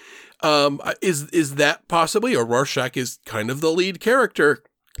guy. Is that possibly? Or Rorschach is kind of the lead character.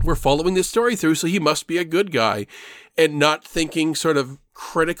 We're following this story through, so he must be a good guy. And not thinking sort of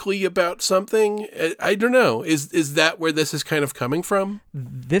critically about something. I don't know. Is that where this is kind of coming from?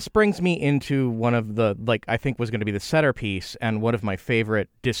 This brings me into one of the, I think was going to be the centerpiece and one of my favorite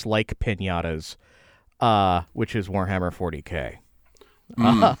dislike pinatas, which is Warhammer 40K.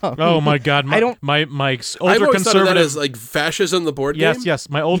 Oh my God! My ultra I've always conservative thought of that as like fascism, the board game. Yes.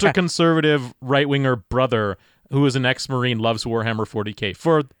 My ultra conservative right winger brother, who is an ex-Marine, loves Warhammer 40K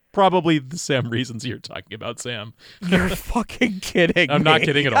for probably the same reasons you're talking about, Sam. You're fucking kidding. I'm not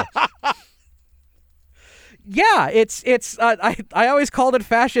kidding at all. Yeah, it's I always called it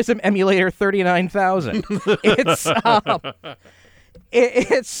Fascism Emulator 39,000.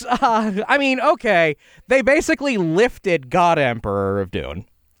 I mean, okay, they basically lifted God Emperor of Dune,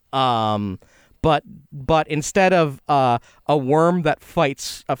 but instead of a worm that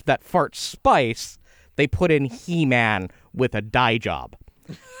farts spice, they put in He-Man with a dye job,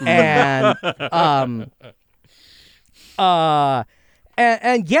 and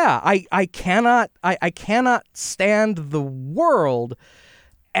and yeah, I cannot stand the world.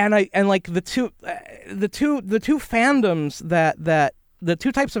 And like the two fandoms that the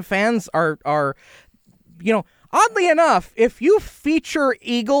two types of fans are oddly enough, if you feature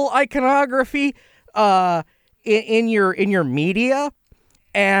eagle iconography in your media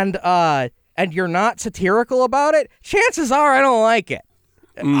and you're not satirical about it, chances are I don't like it.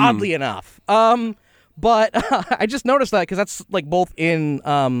 Oddly enough. But I just noticed that because that's like both in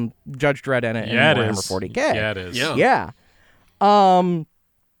Judge Dredd and Warhammer 40K. Yeah, it is. Yeah.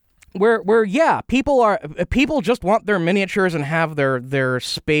 Where people just want their miniatures and have their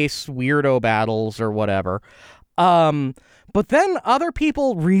space weirdo battles or whatever. But then other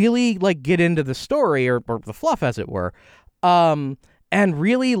people really like get into the story or the fluff, as it were. and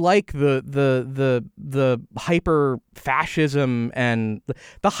really like the hyper fascism and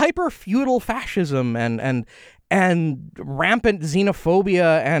the hyper feudal fascism and rampant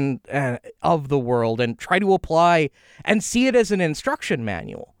xenophobia and of the world, and try to apply and see it as an instruction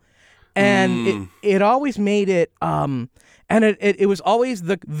manual. And it always made it and it was always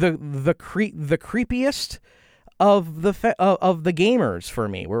the creepiest of the gamers for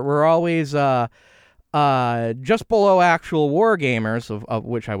me. We're always just below actual war gamers, of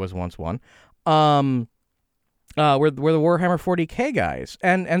which I was once one. We're the Warhammer 40K guys,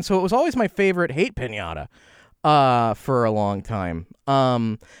 and so it was always my favorite hate pinata for a long time.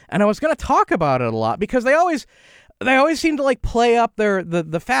 And I was going to talk about it a lot because they always seem to like play up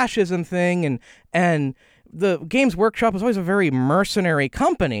the fascism thing, and the Games Workshop was always a very mercenary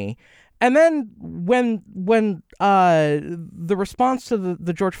company. And then when the response to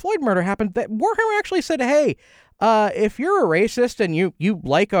the George Floyd murder happened, that Warhammer actually said, "Hey, if you're a racist and you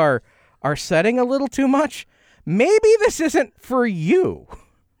like our setting a little too much, maybe this isn't for you."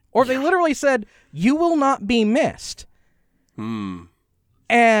 Or they literally said, "You will not be missed." And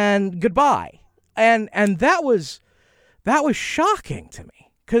goodbye. And that was shocking to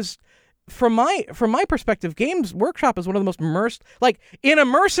me, because from my perspective, Games Workshop is one of the most in a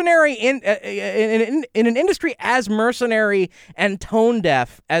mercenary in an industry as mercenary and tone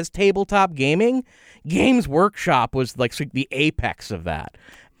deaf as tabletop gaming. Games Workshop was like the apex of that.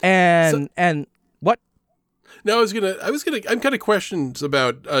 And what? No, I'm kind of questions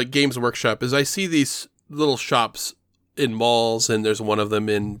about Games Workshop, as I see these little shops in malls, and there's one of them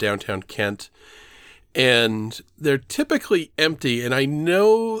in downtown Kent. And they're typically empty, and I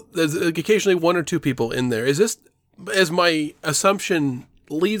know there's occasionally one or two people in there. Is this, as my assumption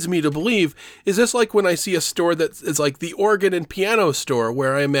leads me to believe, is this like when I see a store that is like the organ and piano store,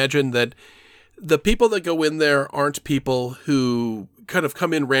 where I imagine that the people that go in there aren't people who kind of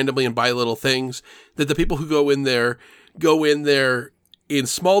come in randomly and buy little things, that the people who go in there in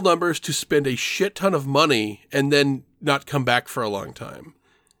small numbers to spend a shit ton of money and then not come back for a long time?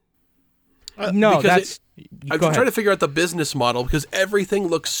 No, I'm trying to figure out the business model, because everything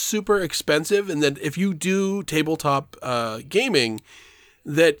looks super expensive, and then if you do tabletop gaming,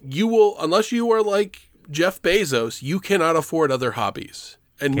 that you will, unless you are like Jeff Bezos, you cannot afford other hobbies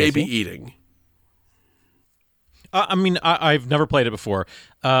and maybe eating. I mean, I've never played it before.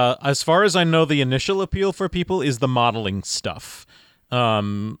 As far as I know, the initial appeal for people is the modeling stuff.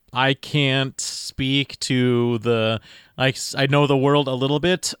 I can't speak to I know the world a little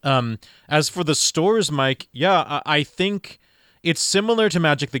bit. As for the stores, Mike, yeah, I think it's similar to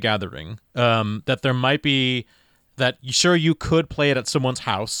Magic the Gathering. That there might be that, sure, you could play it at someone's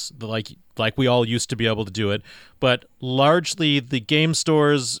house, like we all used to be able to do it, but largely the game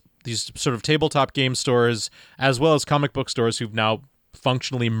stores, these sort of tabletop game stores, as well as comic book stores who've now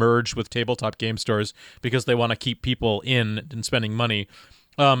functionally merged with tabletop game stores because they want to keep people in and spending money.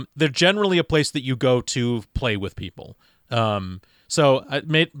 They're generally a place that you go to play with people. So it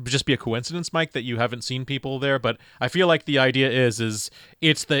may just be a coincidence, Mike, that you haven't seen people there, but I feel like the idea is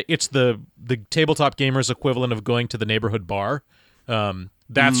it's the tabletop gamers equivalent of going to the neighborhood bar.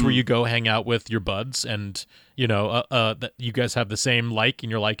 That's where you go hang out with your buds, and that you guys have the same and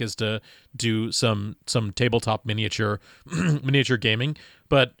your like is to do some tabletop miniature gaming.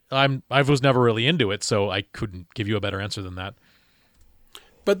 But I was never really into it, so I couldn't give you a better answer than that.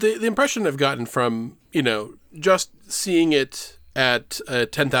 But the impression I've gotten from just seeing it at a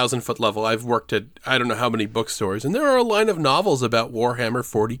 10,000-foot level, I've worked at I don't know how many bookstores, and there are a line of novels about Warhammer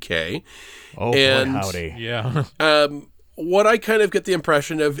 40K. Oh, and, boy, howdy! Yeah. What I kind of get the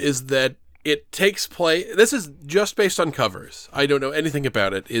impression of is that it takes place, this is just based on covers, I don't know anything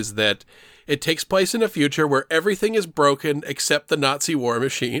about it, is that it takes place in a future where everything is broken except the Nazi war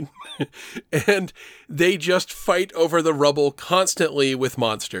machine, and they just fight over the rubble constantly with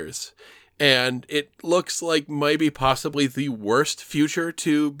monsters. And it looks like maybe possibly the worst future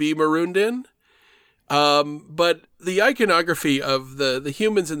to be marooned in. But the iconography of the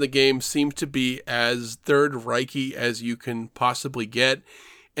humans in the game seem to be as Third Reich-y as you can possibly get.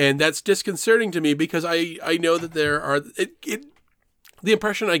 And that's disconcerting to me, because I know that there are... the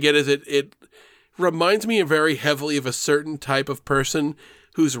impression I get is it reminds me very heavily of a certain type of person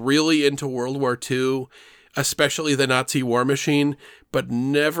who's really into World War II, especially the Nazi war machine, but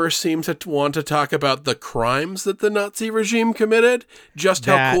never seems to want to talk about the crimes that the Nazi regime committed, just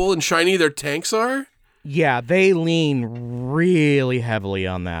how cool and shiny their tanks are. Yeah, they lean really heavily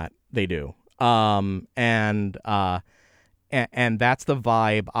on that. They do. And that's the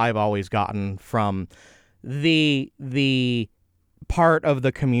vibe I've always gotten from the part of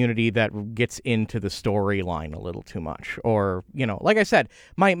the community that gets into the storyline a little too much. Or, like I said,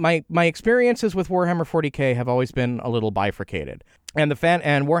 my experiences with Warhammer 40K have always been a little bifurcated. And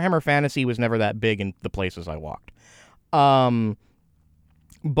and Warhammer Fantasy was never that big in the places I walked.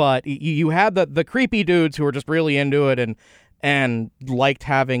 But you had the creepy dudes who were just really into it and liked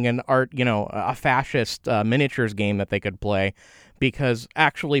having a fascist miniatures game that they could play, because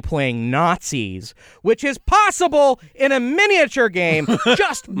actually playing Nazis, which is possible in a miniature game,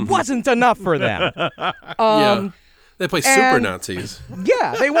 just wasn't enough for them. They play super Nazis.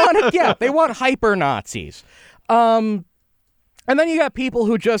 Yeah, they want hyper Nazis. And then you got people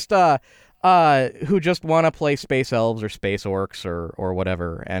who just want to play space elves or space orcs or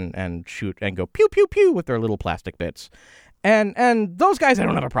whatever and shoot and go pew pew pew with their little plastic bits. And those guys I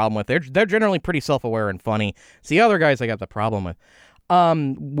don't have a problem with. They're generally pretty self-aware and funny. It's the other guys I got the problem with.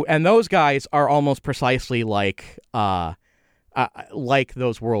 And those guys are almost precisely like those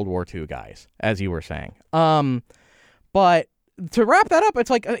World War II guys, as you were saying. But to wrap that up,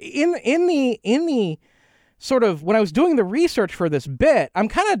 it's like in the sort of, when I was doing the research for this bit, I'm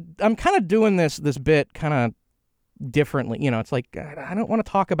kind of doing this bit kind of differently. It's like I don't want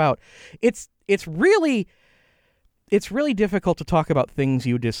to talk about it's really difficult to talk about things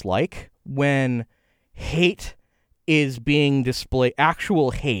you dislike when hate is being displayed.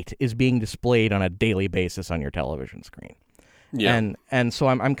 Actual hate is being displayed on a daily basis on your television screen. Yeah. And so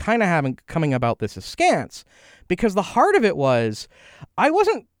I'm kind of coming about this askance, because the heart of it was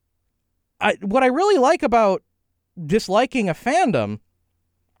what I really like about disliking a fandom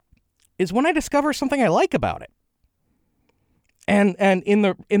is when I discover something I like about it. And in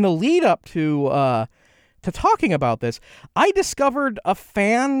the lead up to talking about this, I discovered a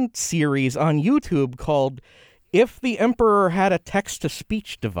fan series on YouTube called If the Emperor Had a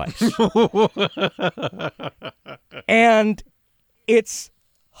Text-to-Speech Device. And it's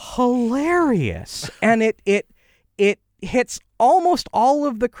hilarious. And it hits almost all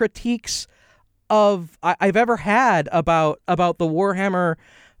of the critiques I've ever had about the Warhammer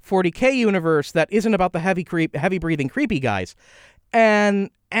 40K universe that isn't about the heavy breathing creepy guys. And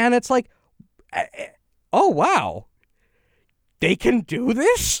it's like, oh wow, they can do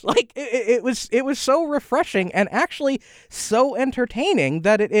this? Like it was so refreshing and actually so entertaining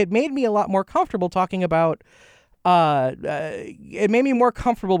that it made me a lot more comfortable talking about it made me more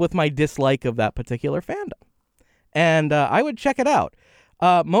comfortable with my dislike of that particular fandom. And I would check it out.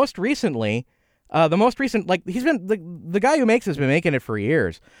 Most recently, he's been the guy who makes it has been making it for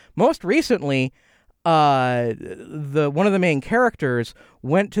years. Most recently, one of the main characters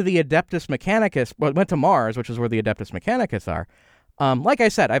went to the Adeptus Mechanicus, went to Mars, which is where the Adeptus Mechanicus are. Like I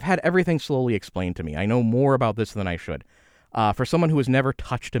said, I've had everything slowly explained to me. I know more about this than I should, for someone who has never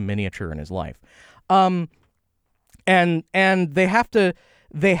touched a miniature in his life. And they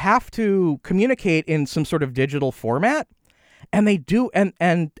have to communicate in some sort of digital format, and they do,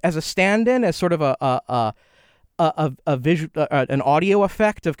 and as a stand-in, as sort of a visual, an audio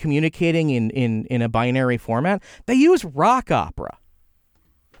effect of communicating in a binary format, they use rock opera.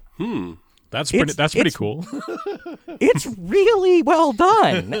 That's pretty cool. It's really well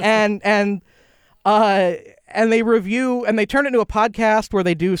done, and they review, and they turn it into a podcast where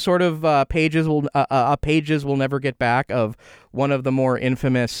they do sort of pages will never get back of one of the more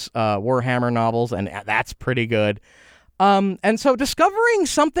infamous Warhammer novels, and that's pretty good. And so discovering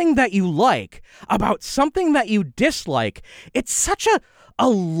something that you like about something that you dislike, it's such a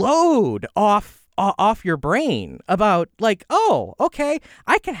load off your brain about, like, oh, okay,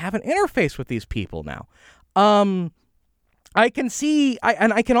 I can have an interface with these people now. I can see,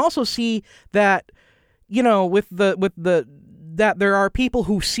 I can also see that, with that there are people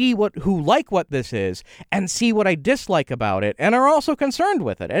who who like what this is and see what I dislike about it and are also concerned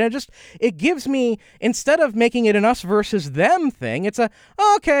with it. And it gives me, instead of making it an us versus them thing, it's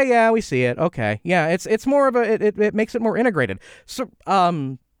okay, yeah, we see it. Okay. Yeah. It's more of it makes it more integrated. So,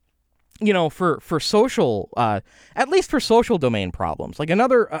 for social, at least for social domain problems, like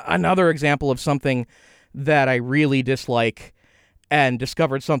another example of something that I really dislike and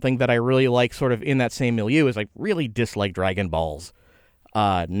discovered something that I really like sort of in that same milieu is, like, really dislike Dragon Balls.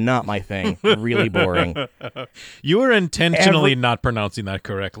 Not my thing. Really boring. You were intentionally not pronouncing that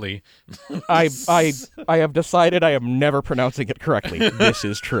correctly. I have decided I am never pronouncing it correctly. This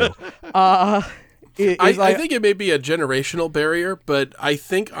is true. I think it may be a generational barrier, but I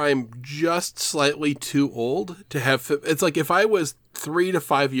think I'm just slightly too old to have... It's like if I was 3 to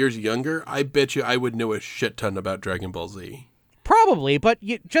 5 years younger, I bet you I would know a shit ton about Dragon Ball Z. Probably, but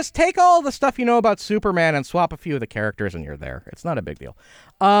you just take all the stuff you know about Superman and swap a few of the characters and you're there. It's not a big deal.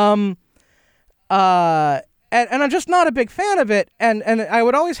 and I'm just not a big fan of it. And I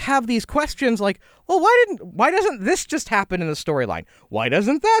would always have these questions like, well, why doesn't this just happen in the storyline? Why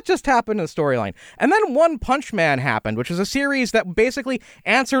doesn't that just happen in the storyline? And then One Punch Man happened, which is a series that basically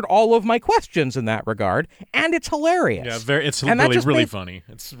answered all of my questions in that regard, and it's hilarious. Yeah, it's really funny.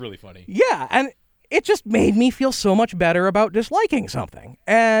 It's really funny. Yeah, and it just made me feel so much better about disliking something.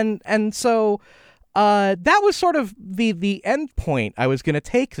 And so that was sort of the end point I was going to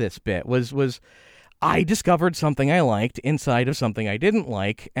take this bit was I discovered something I liked inside of something I didn't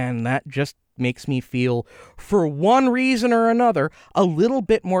like, and that just makes me feel, for one reason or another, a little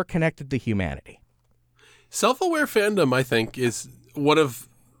bit more connected to humanity. Self-aware fandom, I think, is one of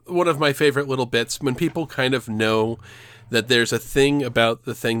my favorite little bits when people kind of know that there's a thing about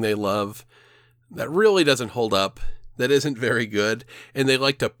the thing they love that really doesn't hold up, that isn't very good, and they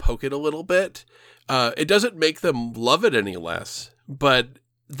like to poke it a little bit. It doesn't make them love it any less, but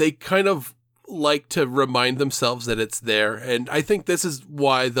they kind of like to remind themselves that it's there. And I think this is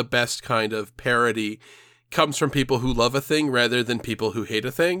why the best kind of parody comes from people who love a thing rather than people who hate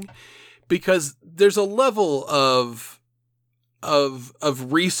a thing, because there's a level of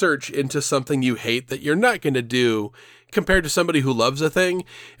research into something you hate that you're not going to do compared to somebody who loves a thing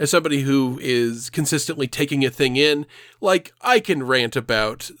and somebody who is consistently taking a thing in. Like, I can rant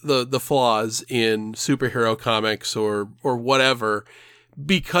about the flaws in superhero comics or whatever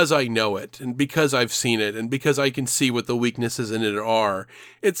because I know it and because I've seen it and because I can see what the weaknesses in it are.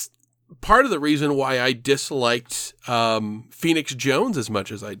 It's part of the reason why I disliked Phoenix Jones as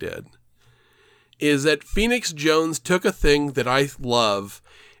much as I did, is that Phoenix Jones took a thing that I love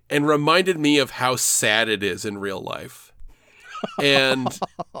and reminded me of how sad it is in real life. And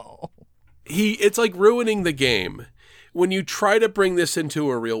it's like ruining the game when you try to bring this into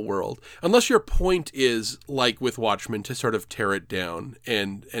a real world, unless your point is, like with Watchmen, to sort of tear it down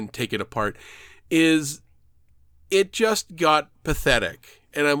and take it apart, is it just got pathetic.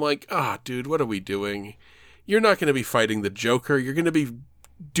 And I'm like, dude, what are we doing? You're not going to be fighting the Joker. You're going to be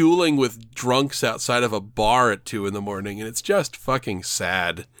dueling with drunks outside of a bar at 2 a.m, and it's just fucking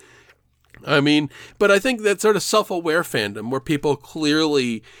sad. I mean, but I think that sort of self-aware fandom where people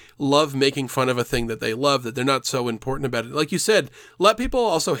clearly love making fun of a thing that they love, that they're not so important about it. Like you said, let people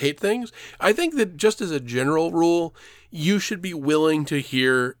also hate things. I think that just as a general rule, you should be willing to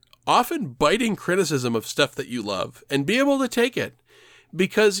hear often biting criticism of stuff that you love and be able to take it.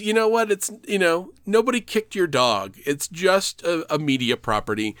 Because you know what? It's, nobody kicked your dog. It's just a media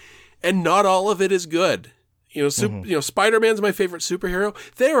property, and not all of it is good. Spider-Man's my favorite superhero.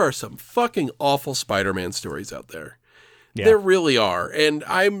 There are some fucking awful Spider-Man stories out there. Yeah. There really are. And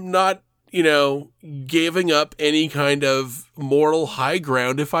I'm not, giving up any kind of moral high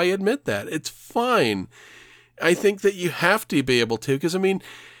ground if I admit that. It's fine. I think that you have to be able to, because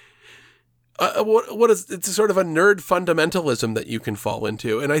it's sort of a nerd fundamentalism that you can fall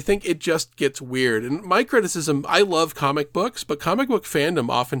into. And I think it just gets weird. And my criticism, I love comic books, but comic book fandom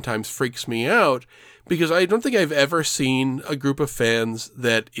oftentimes freaks me out because I don't think I've ever seen a group of fans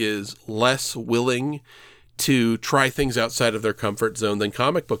that is less willing to try things outside of their comfort zone than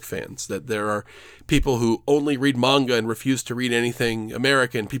comic book fans. That there are people who only read manga and refuse to read anything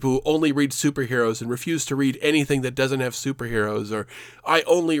American, people who only read superheroes and refuse to read anything that doesn't have superheroes, or I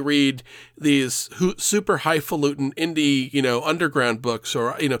only read these super highfalutin indie, underground books,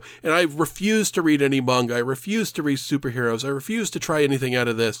 or, and I refuse to read any manga, I refuse to read superheroes, I refuse to try anything out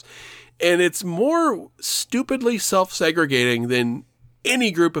of this. And it's more stupidly self-segregating than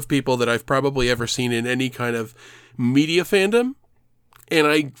any group of people that I've probably ever seen in any kind of media fandom. And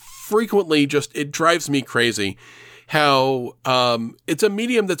I frequently it drives me crazy how it's a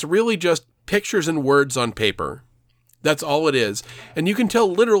medium that's really just pictures and words on paper. That's all it is. And you can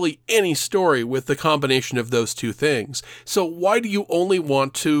tell literally any story with the combination of those two things. So why do you only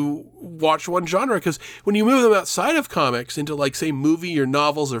want to watch one genre? Because when you move them outside of comics into, like, say, movie or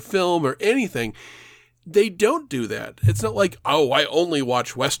novels or film or anything, they don't do that. It's not like, I only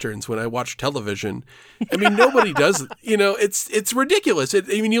watch Westerns when I watch television. I mean, nobody does. It's ridiculous.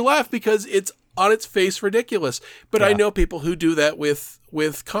 You laugh because it's on its face ridiculous. But yeah. I know people who do that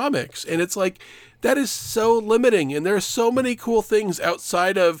with comics. And it's like, that is so limiting. And there are so many cool things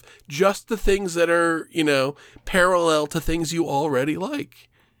outside of just the things that are, parallel to things you already like.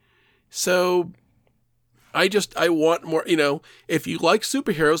 So I want more, if you like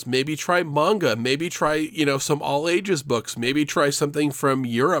superheroes, maybe try manga, maybe try, some all ages books, maybe try something from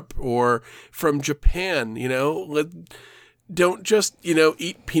Europe or from Japan, don't just,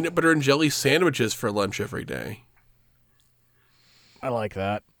 eat peanut butter and jelly sandwiches for lunch every day. I like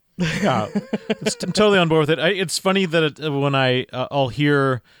that. Yeah, I'm totally on board with it. It's funny that when I'll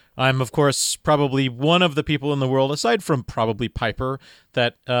hear, I'm of course probably one of the people in the world, aside from probably Piper,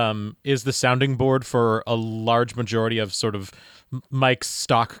 that is the sounding board for a large majority of sort of Mike's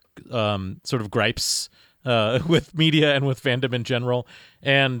stock sort of gripes with media and with fandom in general.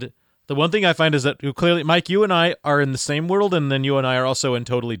 And the one thing I find is that clearly, Mike, you and I are in the same world, and then you and I are also in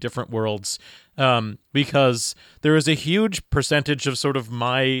totally different worlds, because there is a huge percentage of sort of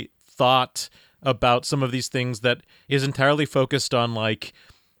my thought about some of these things that is entirely focused on like,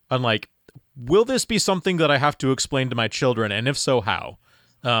 will this be something that I have to explain to my children, and if so, how?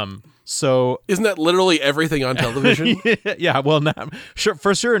 So isn't that literally everything on television? Yeah, well, sure,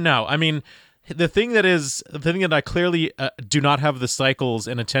 for sure. Now, I mean, the thing that I clearly do not have the cycles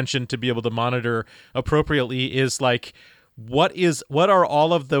and attention to be able to monitor appropriately is like, what are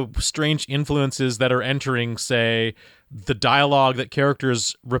all of the strange influences that are entering, say, the dialogue that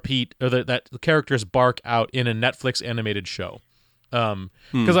characters repeat or that characters bark out in a Netflix animated show.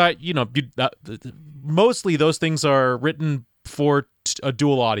 Because mostly those things are written for a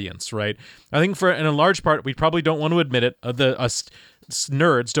dual audience, right? I think in a large part, we probably don't want to admit it. Us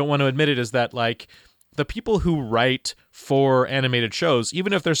nerds don't want to admit it, is that like the people who write for animated shows,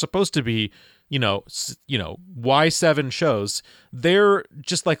 even if they're supposed to be, Y7 shows, they're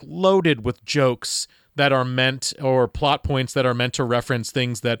just like loaded with jokes that are meant, or plot points that are meant to reference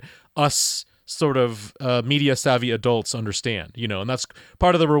things that us sort of media savvy adults understand, and that's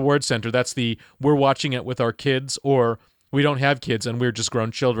part of the reward center. That's we're watching it with our kids, or we don't have kids and we're just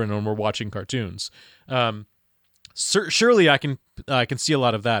grown children and we're watching cartoons. Surely I can see a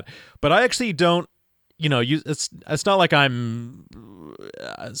lot of that, but I actually don't. It's not like I'm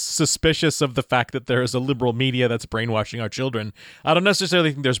suspicious of the fact that there is a liberal media that's brainwashing our children. I don't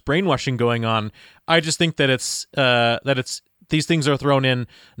necessarily think there's brainwashing going on. I just think that it's these things are thrown in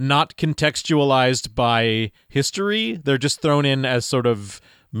not contextualized by history. They're just thrown in as sort of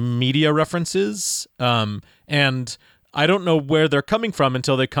media references, and I don't know where they're coming from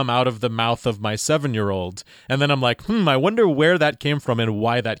until they come out of the mouth of my 7-year-old, and then I'm like, I wonder where that came from and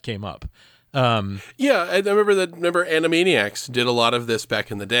why that came up. Yeah, I remember Animaniacs did a lot of this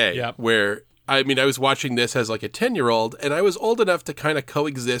back in the day. Yep. Where I was watching this as like a 10-year-old, and I was old enough to kind of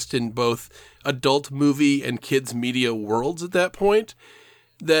coexist in both adult movie and kids media worlds at that point,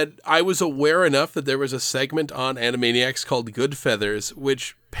 that I was aware enough that there was a segment on Animaniacs called Good Feathers,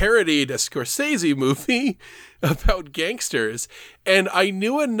 which parodied a Scorsese movie about gangsters, and I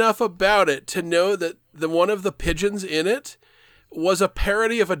knew enough about it to know that one of the pigeons in it was a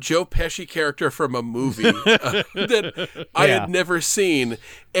parody of a Joe Pesci character from a movie that I had never seen.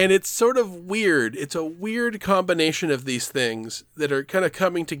 And it's sort of weird. It's a weird combination of these things that are kind of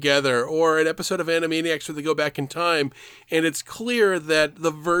coming together, or an episode of Animaniacs where they go back in time. And it's clear that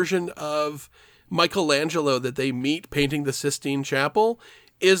the version of Michelangelo that they meet painting the Sistine Chapel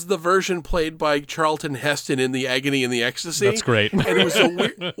is the version played by Charlton Heston in The Agony and the Ecstasy. That's great. And it was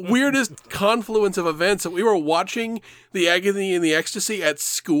the weirdest confluence of events that we were watching The Agony and the Ecstasy at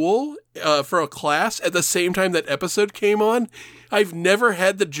school for a class at the same time that episode came on. I've never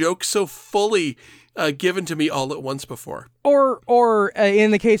had the joke so fully given to me all at once before. Or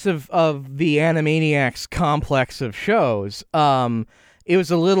in the case of the Animaniacs complex of shows, it was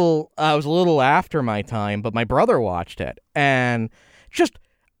a little after my time, but my brother watched it, and just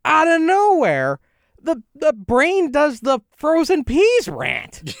out of nowhere, the brain does the frozen peas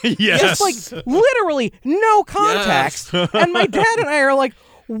rant. Yes. It's like literally no context. Yes. And my dad and I are like,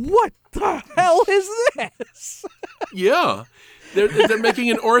 what the hell is this? Yeah. They're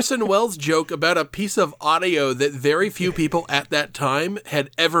making an Orson Welles joke about a piece of audio that very few people at that time had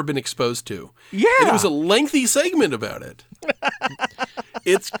ever been exposed to. Yeah. And it was a lengthy segment about it.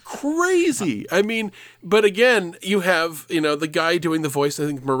 It's crazy. But again, you have, the guy doing the voice. I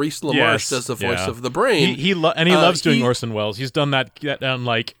think Maurice LaMarche does the voice of the brain. He loves doing Orson Welles. He's done that on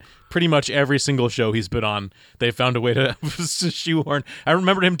like pretty much every single show he's been on. They found a way to shoehorn. I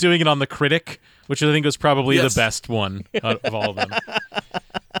remember him doing it on The Critic, which I think was probably the best one of all of them.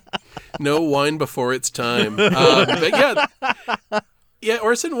 No wine before its time. But yeah,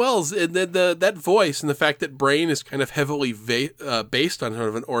 Orson Welles, and that voice, and the fact that Brain is kind of heavily based on sort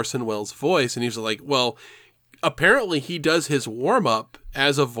of an Orson Welles voice, and he's like, well, apparently he does his warm-up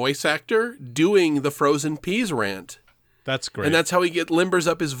as a voice actor doing the frozen peas rant. That's great. And that's how he limbers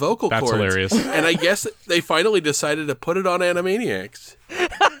up his vocal cords. That's hilarious. And I guess they finally decided to put it on Animaniacs.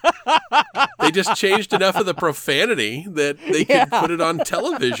 They just changed enough of the profanity that they could put it on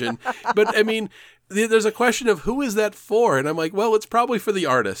television. But, there's a question of who is that for? And I'm like, well, it's probably for the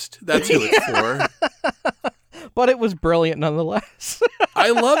artist. That's who it's for. but it was brilliant nonetheless.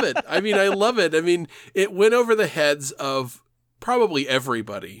 I love it. I love it. It went over the heads of probably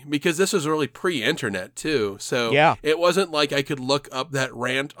everybody because this was really pre-internet too. So Yeah. It wasn't like I could look up that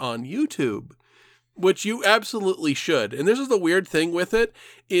rant on YouTube, which you absolutely should. And this is the weird thing with it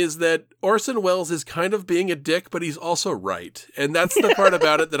is that Orson Welles is kind of being a dick, but he's also right. And that's the part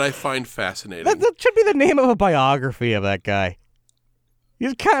about it that I find fascinating. That should be the name of a biography of that guy.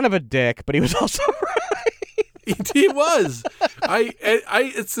 He's kind of a dick, but he was also right. He was.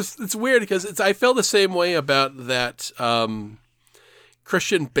 It's weird because I feel the same way about that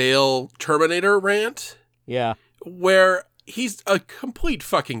Christian Bale Terminator rant. Yeah. Where he's a complete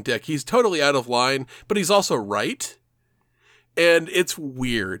fucking dick. He's totally out of line, but he's also right. And it's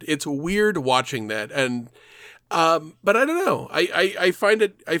weird. It's weird watching that. And but I don't know. I find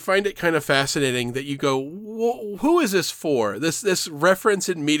it kind of fascinating that you go, who is this for? This reference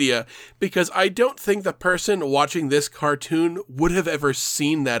in media, because I don't think the person watching this cartoon would have ever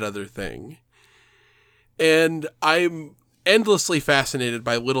seen that other thing. And I'm endlessly fascinated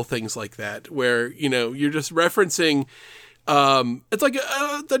by little things like that, where, you're just referencing, it's like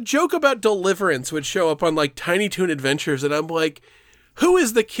the joke about Deliverance would show up on like Tiny Toon Adventures. And I'm like, who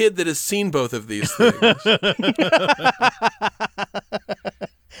is the kid that has seen both of these things?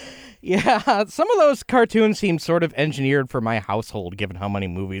 Yeah, some of those cartoons seem sort of engineered for my household, given how many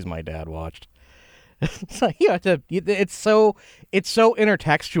movies my dad watched. So it's so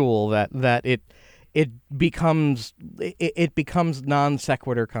intertextual that it becomes non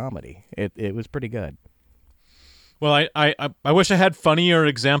sequitur comedy. It was pretty good. Well, I wish I had funnier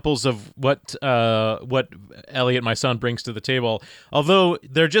examples of what Elliot, my son, brings to the table. Although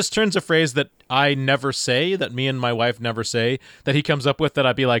there are just turns of phrase that I never say, that me and my wife never say, that he comes up with that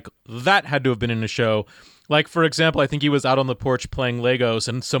I'd be like, that had to have been in a show. Like, for example, I think he was out on the porch playing Legos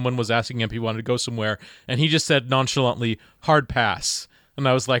and someone was asking him if he wanted to go somewhere. And he just said nonchalantly, hard pass. And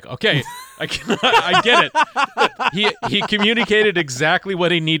I was like, okay, I get it. He communicated exactly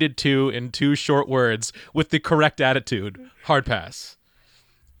what he needed to in 2 short words with the correct attitude. Hard pass.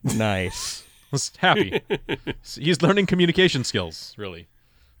 Nice. I was happy. He's learning communication skills, really.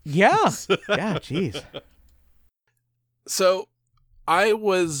 Yeah. Yeah, jeez. So I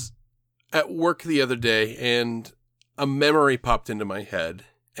was at work the other day and a memory popped into my head,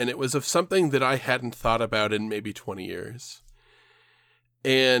 and it was of something that I hadn't thought about in maybe 20 years.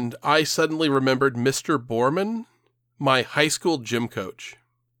 And I suddenly remembered Mr. Borman, my high school gym coach.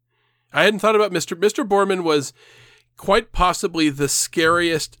 I hadn't thought about Mr. Borman was quite possibly the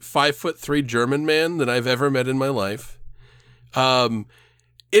scariest 5'3" German man that I've ever met in my life.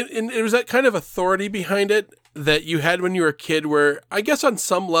 It was that kind of authority behind it that you had when you were a kid where I guess on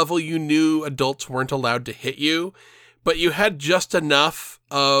some level you knew adults weren't allowed to hit you, but you had just enough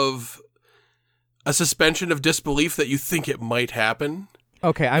of a suspension of disbelief that you think it might happen.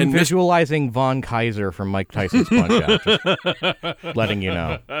 Okay, I'm visualizing Von Kaiser from Mike Tyson's Punch-Out, just letting you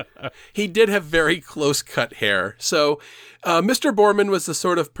know. He did have very close-cut hair. So Mr. Borman was the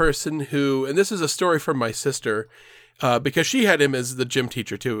sort of person who, and this is a story from my sister, because she had him as the gym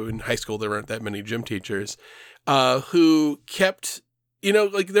teacher too. In high school, there aren't that many gym teachers, who kept,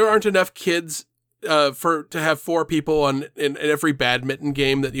 like there aren't enough kids to have 4 people in every badminton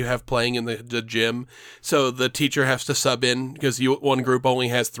game that you have playing in the gym. So the teacher has to sub in because one group only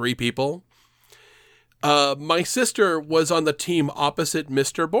has 3 people. My sister was on the team opposite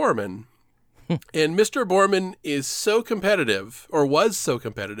Mr. Borman. And Mr. Borman is so competitive, or was so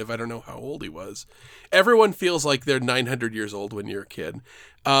competitive. I don't know how old he was. Everyone feels like they're 900 years old when you're a kid.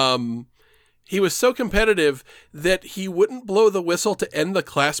 He was so competitive that he wouldn't blow the whistle to end the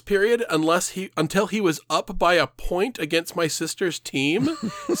class period until he was up by a point against my sister's team,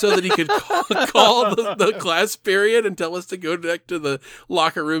 so that he could call the class period and tell us to go back to the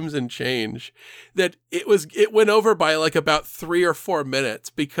locker rooms and change. That it went over by like about 3 or 4 minutes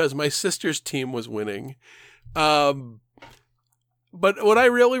because my sister's team was winning. But what I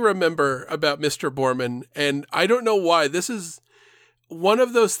really remember about Mr. Borman, and I don't know why, this is one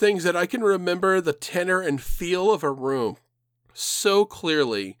of those things that I can remember the tenor and feel of a room so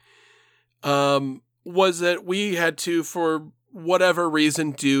clearly, was that we had to, for whatever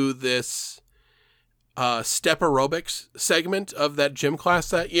reason, do this step aerobics segment of that gym class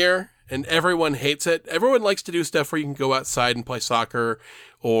that year. And everyone hates it. Everyone likes to do stuff where you can go outside and play soccer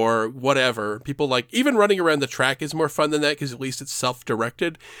or whatever. People like, even running around the track is more fun than that because at least it's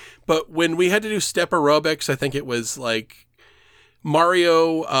self-directed. But when we had to do step aerobics, I think it was like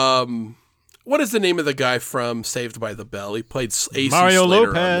Mario, what is the name of the guy from Saved by the Bell? He played AC Mario Slater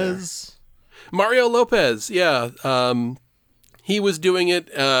Lopez. Mario Lopez, yeah. He was doing it,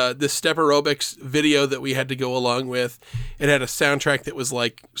 this step aerobics video that we had to go along with. It had a soundtrack that was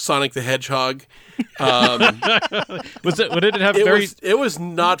like Sonic the Hedgehog. What did it have? It was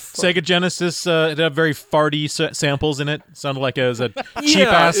not fun. Sega Genesis. It had very farty samples in it. Sounded like it was a cheap it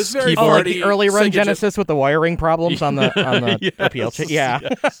ass was very Oh, keyboard. like the early run Sega Genesis with the wiring problems on the Yes, PLC. Yeah,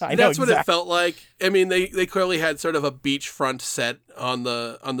 yes. I know That's what it exactly. felt like. I mean, they clearly had sort of a beachfront set on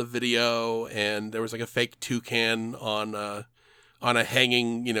the video, and there was like a fake toucan on a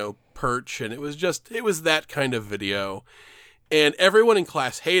hanging, perch, and it was that kind of video, and everyone in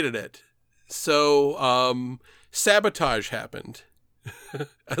class hated it. So sabotage happened.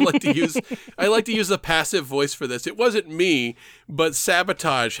 I like to use a passive voice for this. It wasn't me, but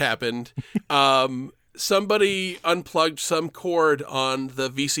sabotage happened. Somebody unplugged some cord on the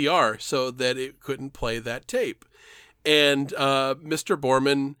VCR so that it couldn't play that tape. And Mr.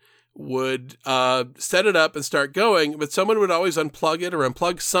 Borman would set it up and start going, but someone would always unplug it or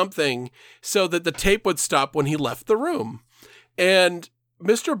unplug something so that the tape would stop when he left the room. And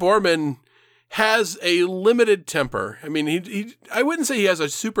Mr. Borman has a limited temper. I mean, I wouldn't say he has a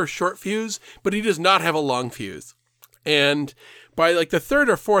super short fuse, but he does not have a long fuse. And by like the third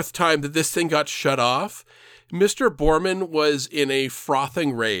or fourth time that this thing got shut off, Mr. Borman was in a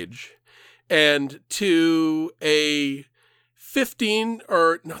frothing rage. And to a 15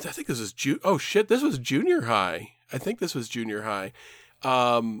 or no, I think this was this was junior high. I think this was junior high.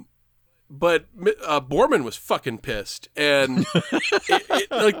 But Borman was fucking pissed, and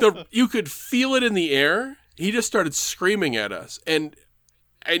you could feel it in the air. He just started screaming at us, and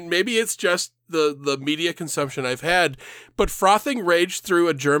maybe it's just the media consumption I've had, but frothing rage through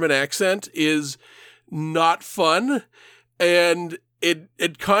a German accent is not fun, and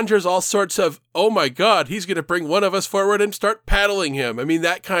it conjures all sorts of, oh my God, he's going to bring one of us forward and start paddling him. I mean,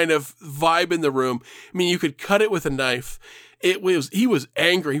 that kind of vibe in the room. I mean, you could cut it with a knife. He was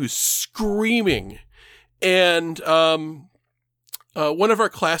angry. He was screaming. And one of our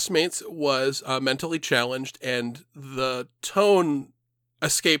classmates was mentally challenged, and the tone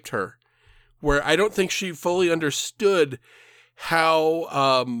escaped her, where I don't think she fully understood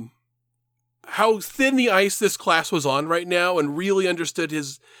how thin the ice this class was on right now, and really understood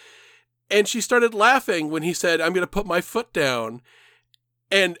his. And she started laughing when he said, "I'm going to put my foot down."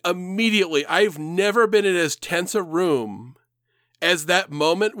 And immediately, I've never been in as tense a room as that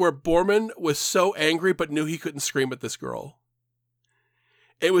moment where Borman was so angry but knew he couldn't scream at this girl.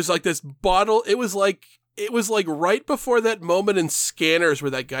 It was like this bottle. It was like right before that moment in Scanners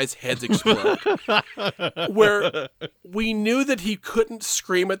where that guy's heads explode. Where we knew that he couldn't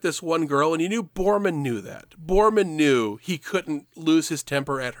scream at this one girl, and you knew Borman knew that. Borman knew he couldn't lose his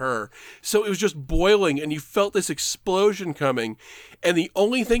temper at her. So it was just boiling, and you felt this explosion coming. And the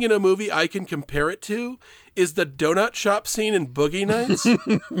only thing in a movie I can compare it to is the donut shop scene in Boogie Nights,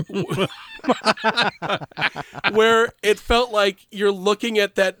 where it felt like you're looking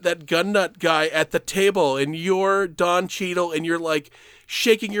at that gun nut guy at the table, and you're Don Cheadle, and you're like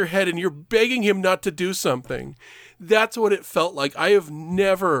shaking your head, and you're begging him not to do something. That's what it felt like. I have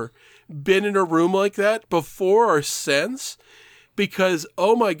never been in a room like that before or since. Because,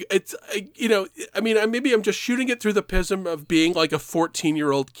 oh my, it's, maybe I'm just shooting it through the prism of being like a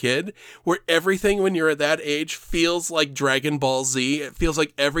 14-year-old kid, where everything when you're at that age feels like Dragon Ball Z. It feels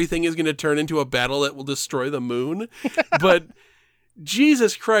like everything is going to turn into a battle that will destroy the moon. But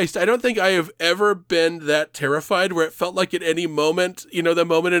Jesus Christ, I don't think I have ever been that terrified, where it felt like at any moment, the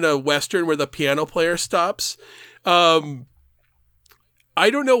moment in a Western where the piano player stops. I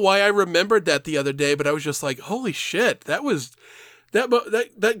don't know why I remembered that the other day, but I was just like, holy shit, that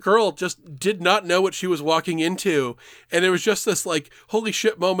girl just did not know what she was walking into. And it was just this like, holy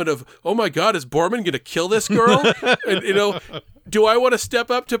shit moment of, oh my God, is Borman going to kill this girl? And, do I want to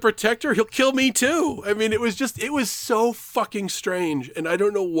step up to protect her? He'll kill me too. I mean, it was so fucking strange. And I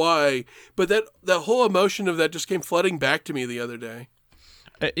don't know why, but that whole emotion of that just came flooding back to me the other day.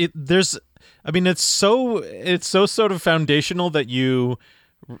 It's so sort of foundational that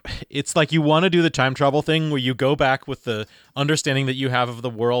it's like you want to do the time travel thing where you go back with the understanding that you have of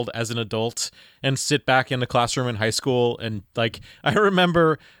the world as an adult and sit back in a classroom in high school. And like, I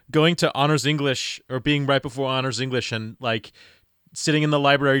remember going to honors English, or being right before honors English, and like sitting in the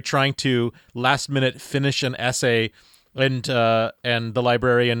library trying to last minute finish an essay. And the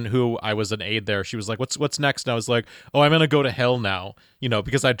librarian, who I was an aide there, she was like, what's next? And I was like, oh, I'm going to go to hell now,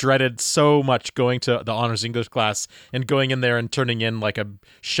 because I dreaded so much going to the honors English class and going in there and turning in like a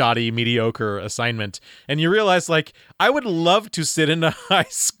shoddy, mediocre assignment. And you realize, like, I would love to sit in a high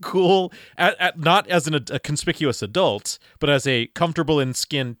school at not as a conspicuous adult, but as a comfortable in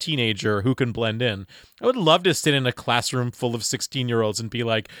skin teenager who can blend in. I would love to sit in a classroom full of 16-year-olds and be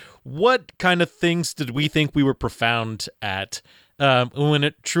like, what kind of things did we think we were profound at when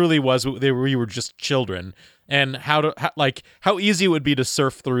it truly was we were just children? And how easy it would be to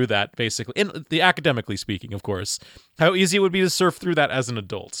surf through that, basically. In the academically speaking, of course. How easy it would be to surf through that as an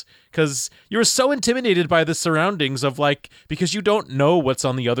adult. Because you're so intimidated by the surroundings of, because you don't know what's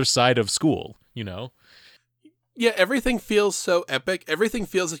on the other side of school, you know? Yeah, everything feels so epic. Everything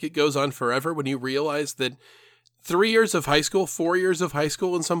feels like it goes on forever when you realize that 3 years of high school, 4 years of high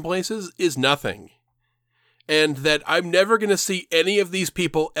school in some places is nothing. And that I'm never going to see any of these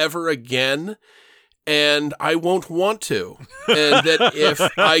people ever again. And I won't want to. And that if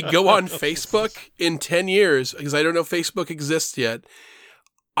I go on Facebook in 10 years, because I don't know if Facebook exists yet,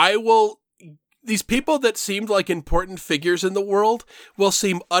 these people that seemed like important figures in the world will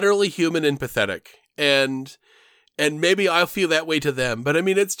seem utterly human and pathetic. And maybe I'll feel that way to them. But I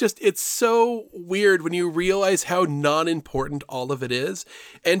mean, it's so weird when you realize how non-important all of it is.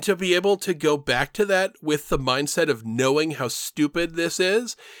 And to be able to go back to that with the mindset of knowing how stupid this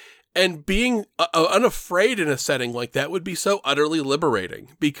is and being unafraid in a setting like that would be so utterly liberating,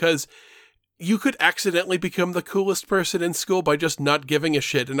 because you could accidentally become the coolest person in school by just not giving a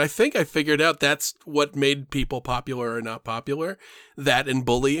shit. And I think I figured out that's what made people popular or not popular, that and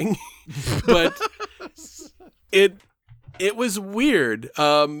bullying. But it was weird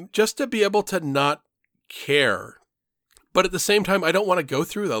just to be able to not care. But at the same time, I don't want to go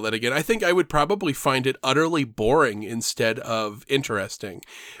through all that again. I think I would probably find it utterly boring instead of interesting.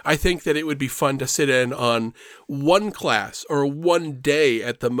 I think that it would be fun to sit in on one class or one day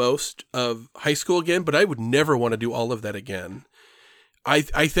at the most of high school again, but I would never want to do all of that again. I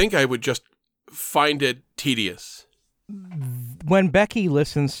think I would just find it tedious. When Becky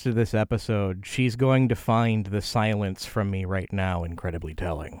listens to this episode, she's going to find the silence from me right now incredibly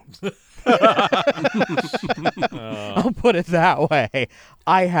telling. I'll put it that way.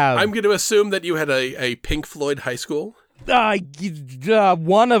 I'm going to assume that you had a Pink Floyd high school.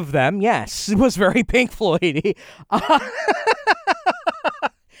 One of them, yes, it was very Pink Floyd-y.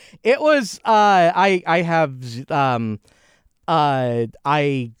 It was. I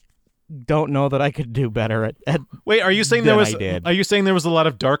don't know that I could do better at. Wait, are you saying there was? Are you saying there was a lot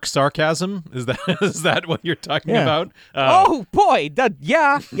of dark sarcasm? Is that what you're talking about? Oh boy,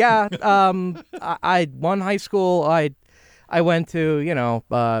 yeah. I one high school I went to. You know,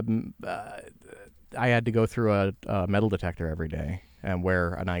 I had to go through a metal detector every day and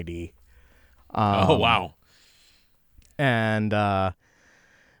wear an ID. Oh wow. And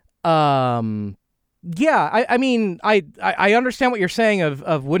yeah, I mean, I understand what you're saying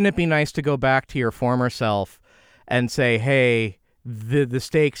of wouldn't it be nice to go back to your former self and say, hey, the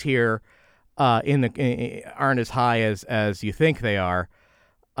stakes here aren't as high as you think they are.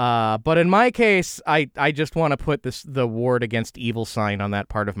 But in my case, I just want to put the ward against evil sign on that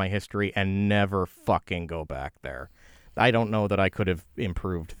part of my history and never fucking go back there. I don't know that I could have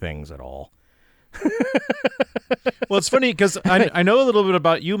improved things at all. Well, it's funny because I know a little bit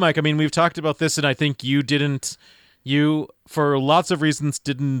about you, Mike. I mean, we've talked about this, and I think you for lots of reasons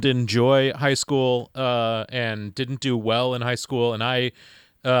didn't enjoy high school and didn't do well in high school. And I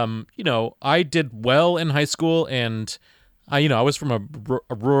did well in high school, and I was from a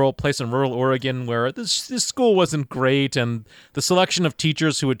rural place in rural Oregon where this school wasn't great, and the selection of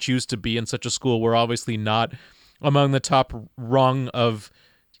teachers who would choose to be in such a school were obviously not among the top rung of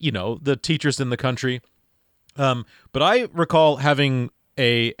the teachers in the country. But I recall having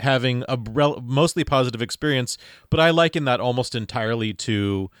a mostly positive experience, but I liken that almost entirely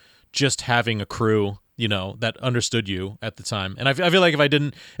to just having a crew, that understood you at the time. And I feel like if I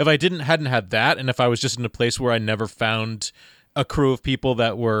hadn't had that, and if I was just in a place where I never found a crew of people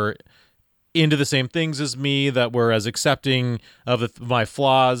that were into the same things as me, that were as accepting of my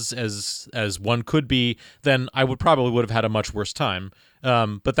flaws as one could be, then I would have had a much worse time.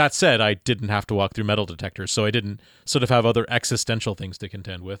 But that said, I didn't have to walk through metal detectors, so I didn't sort of have other existential things to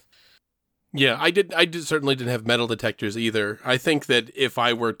contend with. Yeah, I certainly didn't have metal detectors either. I think that if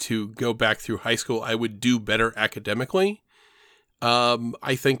I were to go back through high school, I would do better academically.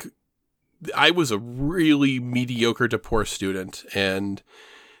 I think I was a really mediocre to poor student, and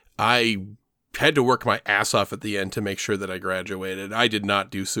I had to work my ass off at the end to make sure that I graduated. I did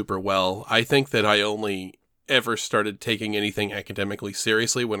not do super well. I think that I only ever started taking anything academically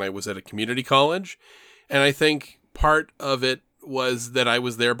seriously when I was at a community college. And I think part of it was that I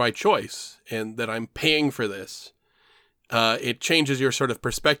was there by choice and that I'm paying for this. It changes your sort of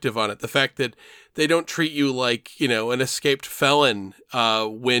perspective on it. The fact that they don't treat you like, an escaped felon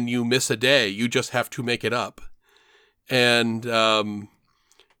when you miss a day. You just have to make it up. And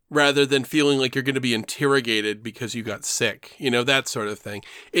rather than feeling like you're going to be interrogated because you got sick, that sort of thing.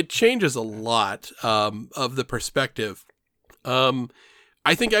 It changes a lot of the perspective.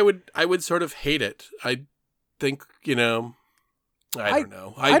 I think I would sort of hate it. I think, I don't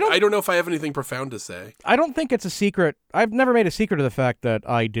know. I don't know if I have anything profound to say. I don't think it's a secret. I've never made a secret of the fact that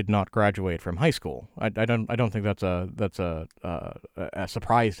I did not graduate from high school. I don't think that's a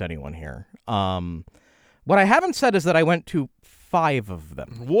surprise to anyone here. What I haven't said is that I went to 5 of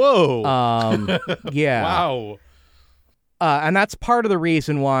them. Whoa. Yeah. Wow. And that's part of the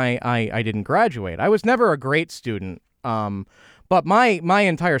reason why I didn't graduate. I was never a great student. But my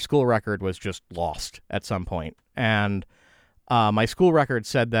entire school record was just lost at some point. And my school record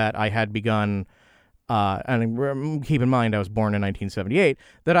said that I had begun, and keep in mind I was born in 1978,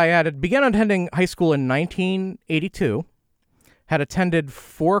 that I had begun attending high school in 1982, had attended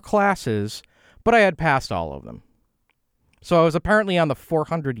 4 classes, but I had passed all of them. So I was apparently on the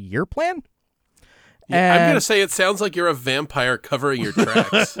 400-year plan. Yeah, I'm going to say it sounds like you're a vampire covering your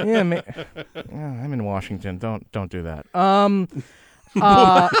tracks. Yeah, I'm in Washington. Don't do that.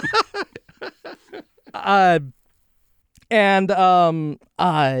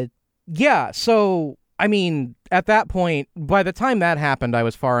 Yeah, so, I mean, at that point, by the time that happened, I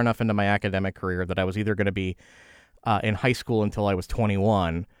was far enough into my academic career that I was either going to be in high school until I was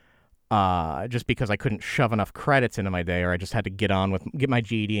 21, just because I couldn't shove enough credits into my day, or I just had to get my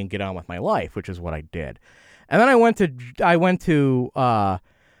GED and get on with my life, which is what I did. And then I went to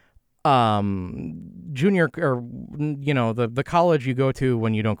junior, or the college you go to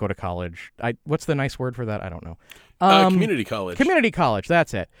when you don't go to college. What's the nice word for that? I don't know. Community college. Community college.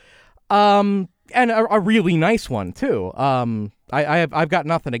 That's it. And a really nice one too. I've got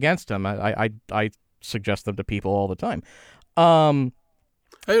nothing against them. I suggest them to people all the time.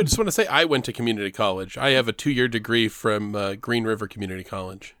 I just want to say I went to community college. I have a 2-year degree from Green River Community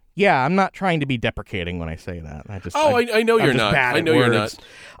College. Yeah, I'm not trying to be deprecating when I say that. I know you're not. I know you're not.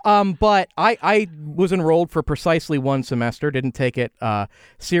 But I was enrolled for precisely 1 semester, didn't take it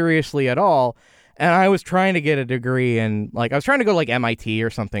seriously at all, and I was trying to get a degree in, I was trying to go to MIT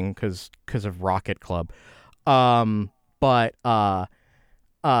or something because of Rocket Club. But the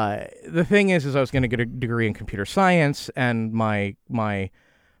thing is I was going to get a degree in computer science, and my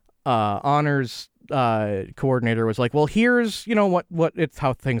honors coordinator was like, well, here's what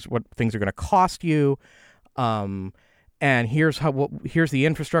things are going to cost you, and here's the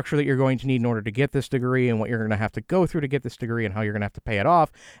infrastructure that you're going to need in order to get this degree, and what you're going to have to go through to get this degree, and how you're going to have to pay it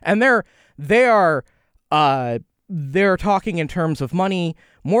off. And they're talking in terms of money,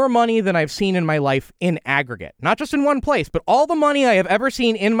 more money than I've seen in my life in aggregate, not just in one place, but all the money I have ever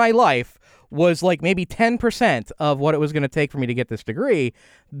seen in my life was maybe 10% of what it was going to take for me to get this degree,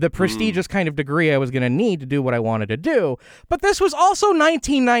 the prestigious kind of degree I was going to need to do what I wanted to do. But this was also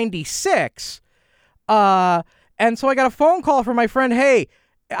 1996. And so I got a phone call from my friend, hey,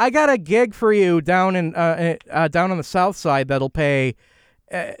 I got a gig for you down on the South Side that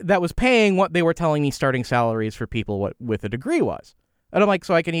was paying what they were telling me starting salaries for people with a degree was. And I'm like,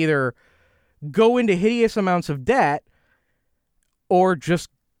 so I can either go into hideous amounts of debt or just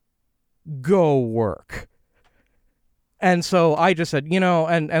go work. And so I just said,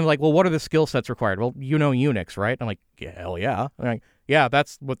 well, what are the skill sets required? Well, Unix, right? I'm like, yeah, hell yeah. I'm like, yeah,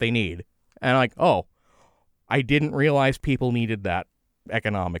 that's what they need. And I'm like, oh, I didn't realize people needed that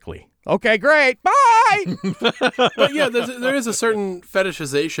economically. Okay, great. Bye. But yeah, there is a certain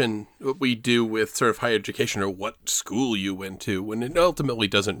fetishization we do with sort of higher education, or what school you went to, when it ultimately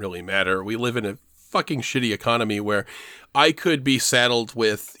doesn't really matter. We live in a fucking shitty economy where I could be saddled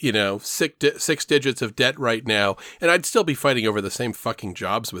with, 6 digits of debt right now, and I'd still be fighting over the same fucking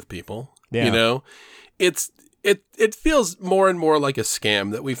jobs with people. Yeah. It feels more and more like a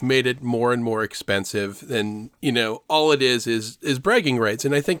scam, that we've made it more and more expensive than, all it is bragging rights.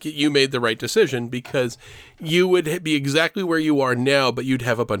 And I think you made the right decision, because you would be exactly where you are now, but you'd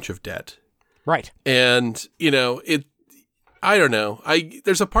have a bunch of debt. Right. And, I don't know.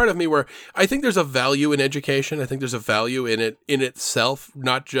 There's a part of me where I think there's a value in education. I think there's a value in it in itself,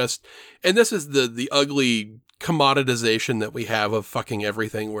 not just, and this is the ugly commoditization that we have of fucking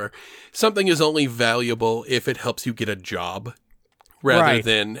everything, where something is only valuable if it helps you get a job, rather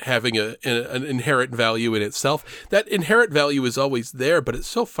than having an inherent value in itself. That inherent value is always there, but it's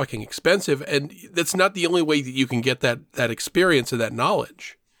so fucking expensive, and that's not the only way that you can get that experience and that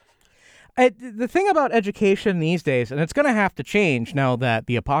knowledge. The thing about education these days, and it's going to have to change now that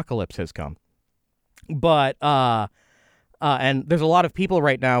the apocalypse has come, but and there's a lot of people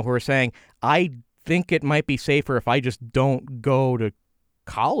right now who are saying, I think it might be safer if I just don't go to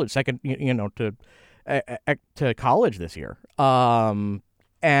college, to college this year.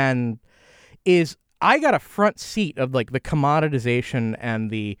 and is I got a front seat of like the commoditization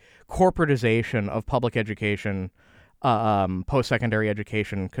and the corporatization of public education, post-secondary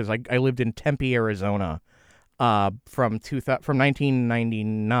education, because I lived in Tempe, Arizona, from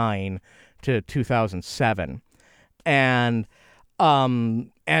 1999 to 2007, and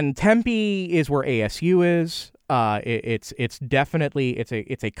Tempe is where ASU is. It's definitely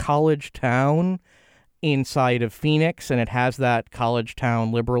it's a college town inside of Phoenix, and it has that college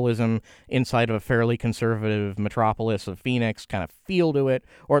town liberalism inside of a fairly conservative metropolis of Phoenix kind of feel to it,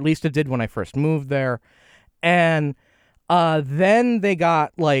 or at least it did when I first moved there. And then they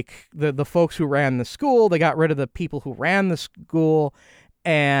got like the folks who ran the school, they got rid of the people who ran the school,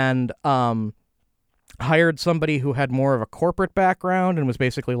 and hired somebody who had more of a corporate background and was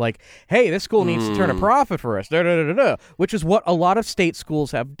basically like, hey, this school needs to turn a profit for us, which is what a lot of state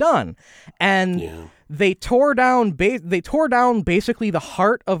schools have done. And they tore down basically the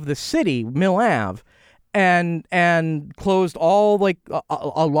heart of the city, Mill Ave, and closed all like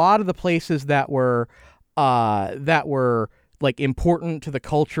a lot of the places that were like important to the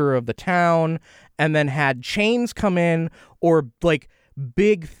culture of the town, and then had chains come in or like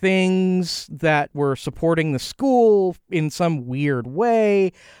big things that were supporting the school in some weird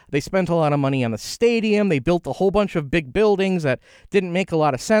way. They spent a lot of money on the stadium. They built a whole bunch of big buildings that didn't make a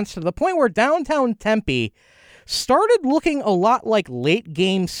lot of sense, to the point where downtown Tempe started looking a lot like late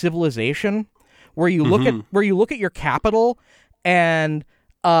game Civilization, where you look at your capital and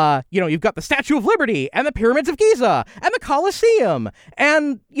you've got the Statue of Liberty and the Pyramids of Giza and the Colosseum,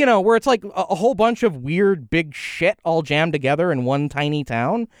 and, where it's like a whole bunch of weird big shit all jammed together in one tiny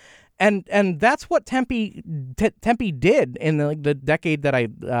town. And that's what Tempe did in the decade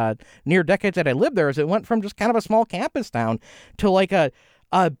that near decades that I lived there, is it went from just kind of a small campus town to like a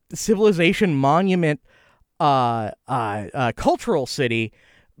civilization monument, cultural city,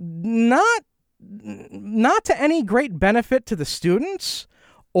 not to any great benefit to the students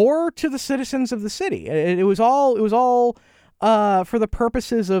or to the citizens of the city. It was all for the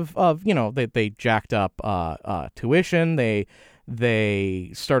purposes of they jacked up tuition. They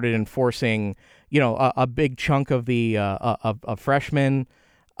started enforcing, a big chunk of the of freshmen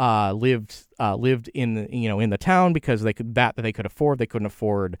lived in the town because they could afford. They couldn't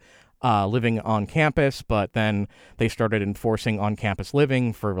afford living on campus, but then they started enforcing on-campus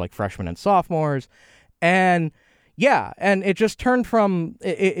living for like freshmen and sophomores, and it just turned from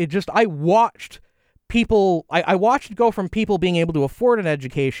I watched it go from people being able to afford an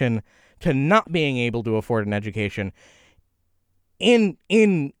education to not being able to afford an education in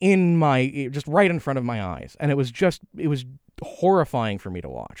my, just right in front of my eyes, and it was horrifying for me to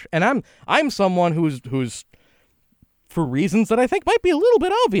watch. And I'm someone who's for reasons that I think might be a little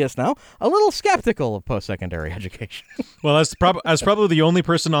bit obvious now, a little skeptical of post-secondary education. Well, as probably the only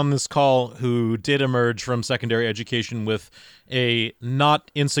person on this call who did emerge from secondary education with a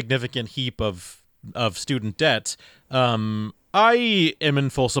not insignificant heap of student debt, I am in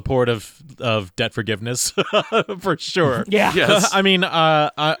full support of debt forgiveness for sure. Yeah. Yes. I mean,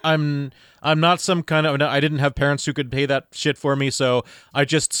 I'm not some kind of, I didn't have parents who could pay that shit for me, so I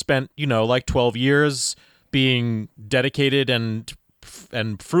just spent, like 12 years being dedicated and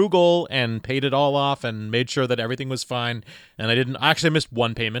frugal and paid it all off and made sure that everything was fine. And I actually missed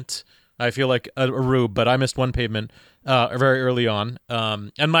one payment. I feel like a rube, but I missed one payment very early on.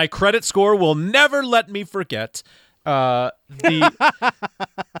 And my credit score will never let me forget. But no,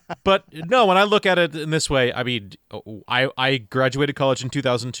 when I look at it in this way, I mean, I graduated college in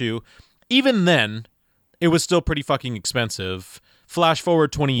 2002. Even then, it was still pretty fucking expensive. Flash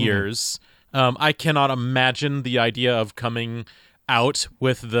forward 20 years. I cannot imagine the idea of coming out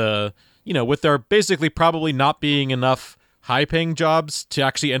with with there basically probably not being enough high-paying jobs to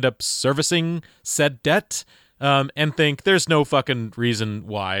actually end up servicing said debt, and think there's no fucking reason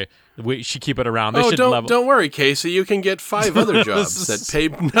why we should keep it around. Don't worry, Casey. You can get 5 other jobs that pay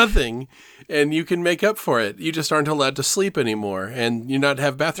nothing, and you can make up for it. You just aren't allowed to sleep anymore, and you not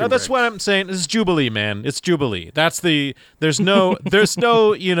have bathroom breaks. That's what I'm saying. This is Jubilee, man. It's Jubilee. There's no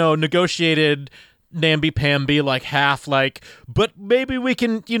negotiated namby-pamby like half like, but maybe we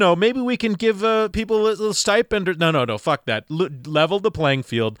can give people a little stipend. Or, no, fuck that. Level the playing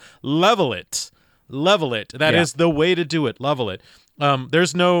field. Level it. That is the way to do it. Level it.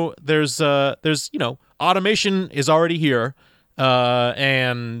 There's automation is already here.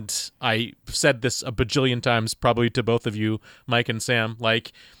 And I said this a bajillion times, probably to both of you, Mike and Sam,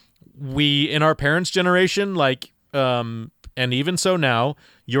 like we, in our parents' generation, like, and even so now,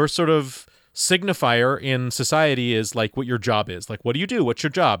 your sort of signifier in society is like what your job is. Like, what do you do? What's your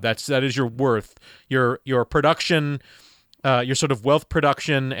job? That is your worth. Your production your sort of wealth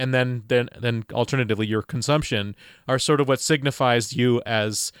production, and then alternatively your consumption are sort of what signifies you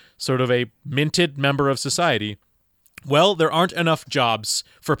as sort of a minted member of society. Well, there aren't enough jobs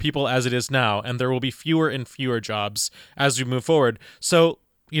for people as it is now, and there will be fewer and fewer jobs as we move forward. So,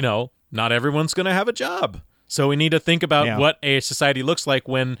 not everyone's going to have a job. So we need to think about what a society looks like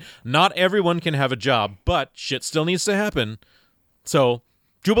when not everyone can have a job, but shit still needs to happen. So,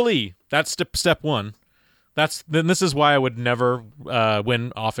 Jubilee, that's step one. Then this is why I would never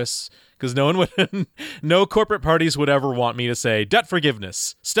win office, because no corporate parties would ever want me to say debt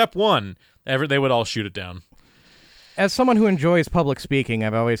forgiveness. Step one, they would all shoot it down. As someone who enjoys public speaking,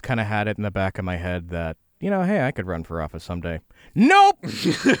 I've always kind of had it in the back of my head that, hey, I could run for office someday. Nope.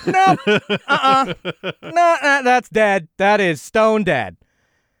 Nope. No, that's dead. That is stone dead.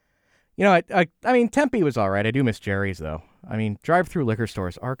 I mean, Tempe was all right. I do miss Jerry's, though. I mean, drive-through liquor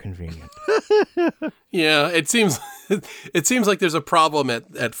stores are convenient. Yeah, it seems like there's a problem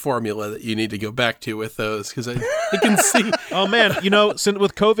at Formula that you need to go back to with those, because I can see. Oh man, since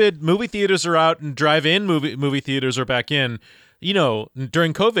with COVID, movie theaters are out and drive-in movie theaters are back in.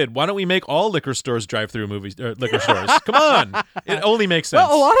 During COVID, why don't we make all liquor stores drive-through liquor stores? Come on, it only makes sense.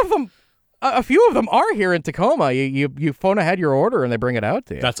 Well, a lot of them, a few of them are here in Tacoma. You phone ahead your order and they bring it out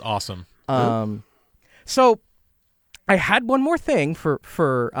to you. That's awesome. So I had one more thing for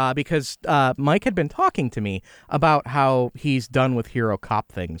because Mike had been talking to me about how he's done with Hero Cop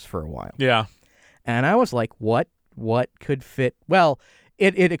things for a while. Yeah. And I was like, what could fit? Well,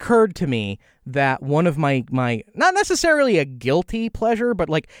 it occurred to me that one of my not necessarily a guilty pleasure, but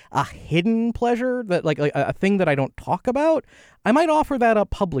like a hidden pleasure, that like a thing that I don't talk about, I might offer that up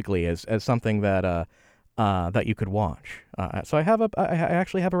publicly as something that that you could watch. So I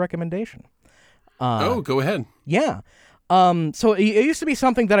actually have a recommendation. Go ahead. Yeah. So it used to be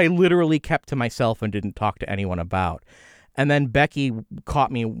something that I literally kept to myself and didn't talk to anyone about. And then Becky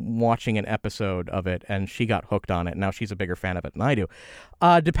caught me watching an episode of it, and she got hooked on it. And now she's a bigger fan of it than I do.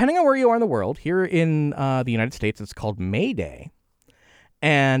 Depending on where you are in the world, here in the United States, it's called Mayday.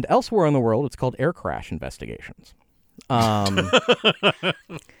 And elsewhere in the world, it's called Air Crash Investigations. That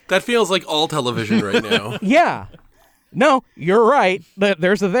feels like all television right now. Yeah. No, you're right.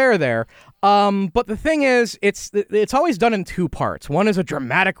 There's a there. But the thing is, it's always done in two parts. One is a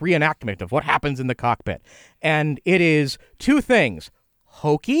dramatic reenactment of what happens in the cockpit. And it is two things,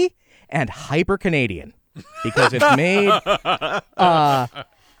 hokey and hyper-Canadian. Because it's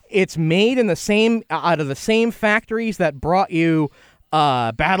made in the same, out of the same factories that brought you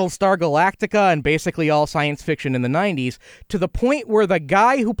Battlestar Galactica and basically all science fiction in the 90s, to the point where the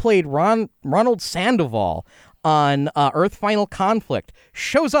guy who played Ronald Sandoval on Earth Final Conflict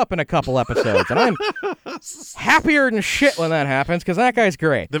shows up in a couple episodes, and I'm happier than shit when that happens, because that guy's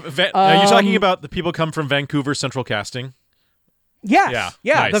great. Are you talking about the people come from Vancouver Central Casting? Yes.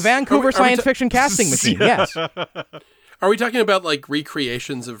 Yeah, nice. The Vancouver science fiction casting machine, yes. Are we talking about like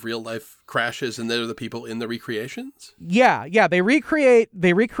recreations of real life crashes, and they're the people in the recreations? Yeah. They recreate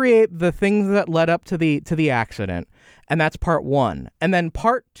the things that led up to the accident. And that's part one. And then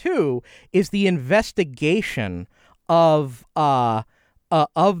part two is the investigation of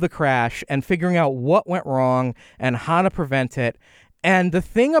the crash and figuring out what went wrong and how to prevent it. And the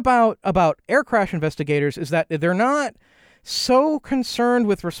thing about air crash investigators is that they're not so concerned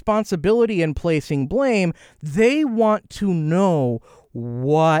with responsibility and placing blame. They want to know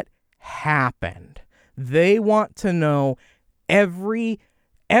what happened. They want to know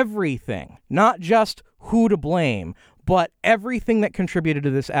everything, not just who to blame, but everything that contributed to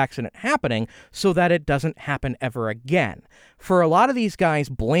this accident happening so that it doesn't happen ever again. For a lot of these guys,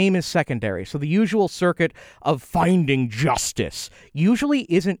 blame is secondary. So the usual circuit of finding justice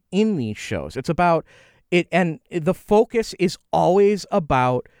usually isn't in these shows. It's about it, and the focus is always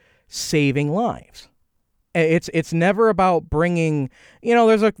about saving lives. It's never about bringing,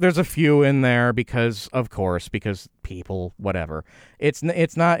 there's a few in there because people, whatever.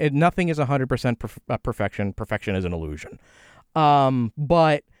 Nothing is 100% perfection. Perfection is an illusion.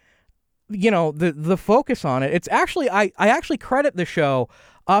 But the focus on it, it's actually, I actually credit the show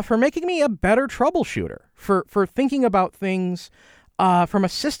for making me a better troubleshooter, for thinking about things from a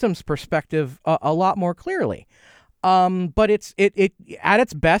systems perspective a lot more clearly. But it at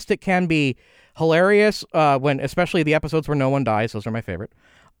its best, it can be hilarious when, especially the episodes where no one dies. Those are my favorite.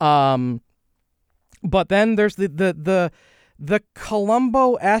 But then there's the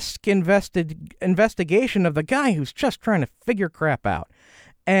Columbo-esque investigation of the guy who's just trying to figure crap out,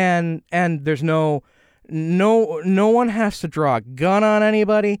 and there's no one has to draw a gun on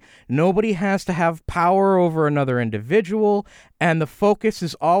anybody. Nobody has to have power over another individual, and the focus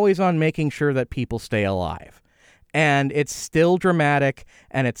is always on making sure that people stay alive. and it's still dramatic,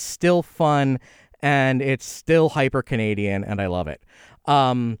 and it's still fun, and it's still hyper Canadian, and I love it.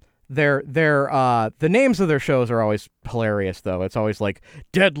 The names of their shows are always hilarious, though. It's always like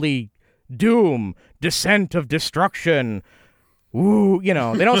Deadly Doom, Descent of Destruction. Ooh, they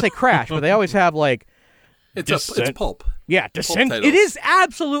don't say Crash, but they always have like It's pulp. Yeah, Descent. Pulp It is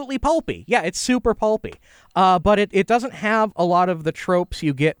absolutely pulpy. Yeah, it's super pulpy. But it doesn't have a lot of the tropes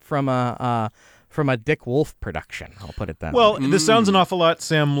you get from a Dick Wolf production. I'll put it that way. Well, this sounds an awful lot,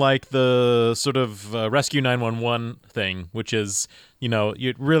 Sam, like the sort of Rescue 911 thing, which is,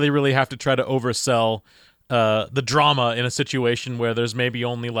 you really, really have to try to oversell the drama in a situation where there's maybe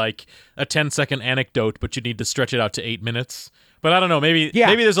only like a 10-second anecdote, but you need to stretch it out to 8 minutes. But I don't know, maybe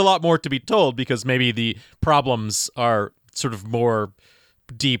there's a lot more to be told because maybe the problems are sort of more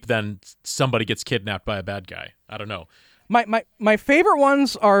deep than somebody gets kidnapped by a bad guy. I don't know. My favorite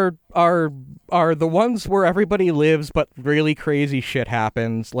ones are the ones where everybody lives but really crazy shit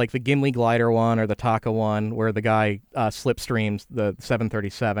happens, like the Gimli glider one or the Taka one where the guy slipstreams the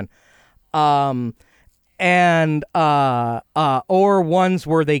 737. Or ones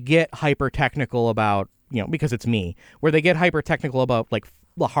where they get hyper technical about, because it's me, where they get hyper technical about like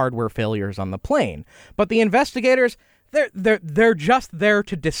the hardware failures on the plane. But the investigators, they're just there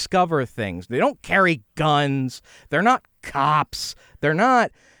to discover things. They don't carry guns. They're not cops.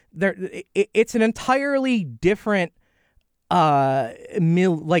 It's an entirely different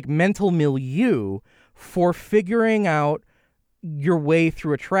mental milieu for figuring out your way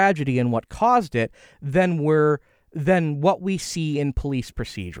through a tragedy and what caused it than what we see in police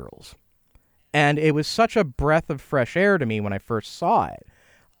procedurals. And it was such a breath of fresh air to me when I first saw it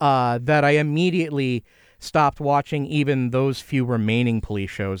that I immediately stopped watching even those few remaining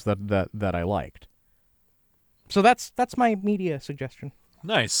police shows that I liked. So that's my media suggestion.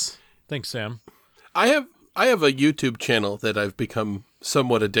 Nice. Thanks, Sam. I have a YouTube channel that I've become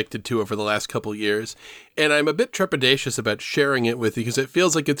somewhat addicted to over the last couple years, and I'm a bit trepidatious about sharing it with you because it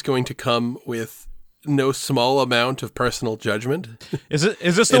feels like it's going to come with no small amount of personal judgment. Is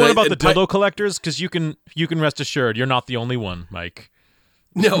this the one about the dildo collectors? Because you can rest assured you're not the only one, Mike.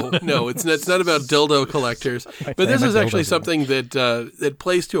 No, it's not about dildo collectors. But this is actually something that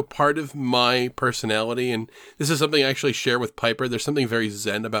plays to a part of my personality, and this is something I actually share with Piper. There's something very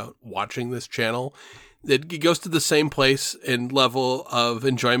zen about watching this channel. It goes to the same place and level of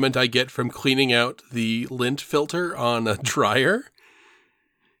enjoyment I get from cleaning out the lint filter on a dryer,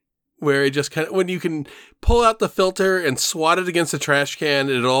 where it just kind of, when you can pull out the filter and swat it against a trash can,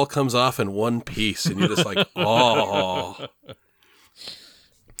 it all comes off in one piece, and you're just like, oh.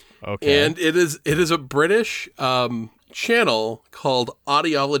 Okay. And it is a British channel called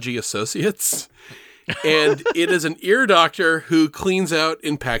Audiology Associates. And it is an ear doctor who cleans out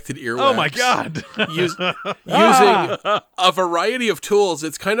impacted earwax. Oh my God. Using a variety of tools.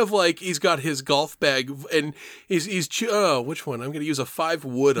 It's kind of like he's got his golf bag and he's which one? I'm going to use a 5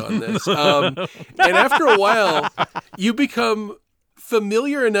 wood on this. And after a while, you become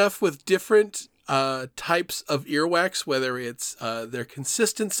familiar enough with different types of earwax, whether it's their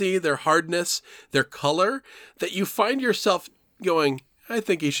consistency, their hardness, their color, that you find yourself going, I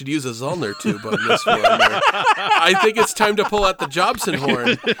think he should use a Zollner tube on this one. Or, I think it's time to pull out the Jobson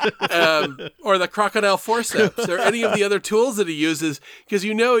horn or the crocodile forceps or any of the other tools that he uses, because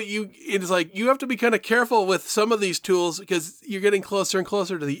it's like you have to be kind of careful with some of these tools because you're getting closer and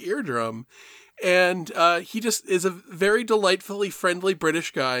closer to the eardrum. And he just is a very delightfully friendly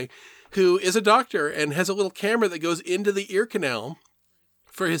British guy who is a doctor and has a little camera that goes into the ear canal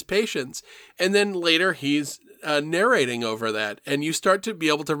for his patients. And then later he's narrating over that, and you start to be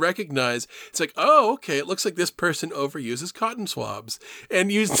able to recognize, it's like, oh, okay, it looks like this person overuses cotton swabs. And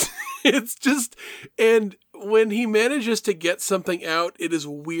it's just, and when he manages to get something out, it is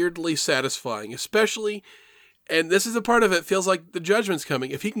weirdly satisfying, especially, and this is a part of it, feels like the judgment's coming,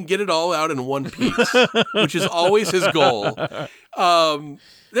 if he can get it all out in one piece, which is always his goal.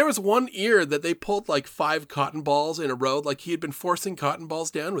 There was one ear that they pulled like 5 cotton balls in a row, like he had been forcing cotton balls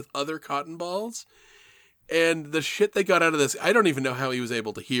down with other cotton balls. And the shit they got out of this, I don't even know how he was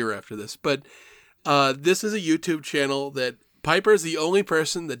able to hear after this. But this is a YouTube channel that Piper is the only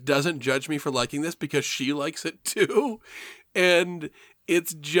person that doesn't judge me for liking this because she likes it too. And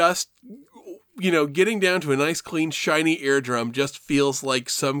it's just, getting down to a nice, clean, shiny eardrum just feels like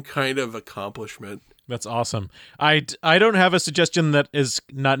some kind of accomplishment. That's awesome. I don't have a suggestion that is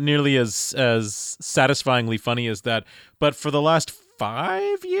not nearly as satisfyingly funny as that, but for the last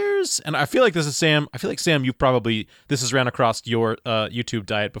 5 years, and I feel like this is Sam. I feel like Sam, this has ran across your YouTube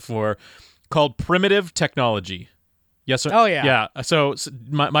diet before, called Primitive Technology. Yes. Oh yeah. Yeah. So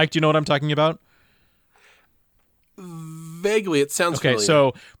Mike, do you know what I'm talking about? Vaguely, it sounds Okay, familiar.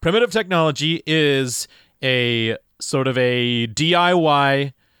 so Primitive Technology is a sort of a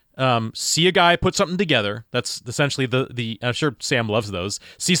DIY. See a guy put something together. That's essentially the I'm sure Sam loves those.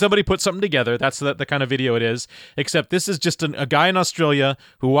 See somebody put something together. That's the kind of video it is. Except this is just a guy in Australia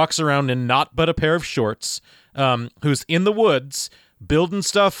who walks around in naught but a pair of shorts, who's in the woods building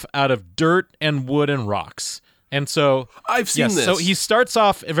stuff out of dirt and wood and rocks. And so I've seen this. So he starts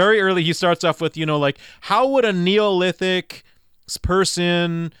off very early. He starts off with, like, how would a Neolithic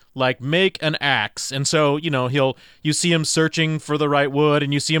person like make an axe? And so you see him searching for the right wood,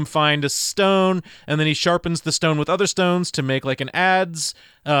 and you see him find a stone, and then he sharpens the stone with other stones to make like an adze,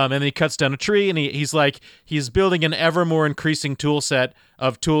 and then he cuts down a tree, and he's building an ever more increasing tool set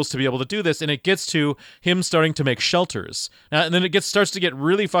of tools to be able to do this. And it gets to him starting to make shelters. And then it starts to get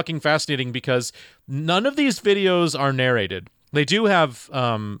really fucking fascinating, because none of these videos are narrated. They do have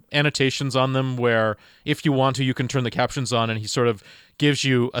annotations on them where, if you want to, you can turn the captions on, and he sort of gives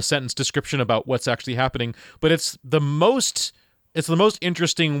you a sentence description about what's actually happening. But it's the most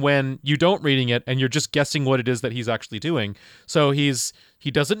interesting when you don't reading it and you're just guessing what it is that he's actually doing. So he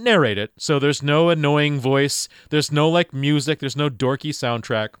doesn't narrate it, so there's no annoying voice, there's no like music, there's no dorky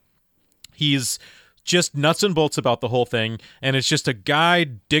soundtrack. He's just nuts and bolts about the whole thing, and it's just a guy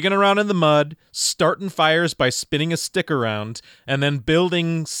digging around in the mud, starting fires by spinning a stick around, and then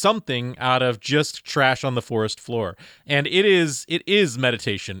building something out of just trash on the forest floor. And it is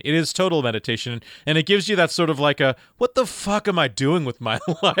meditation. It is total meditation, and it gives you that sort of like a, what the fuck am I doing with my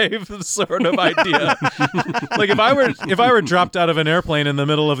life sort of idea. Like if I were dropped out of an airplane in the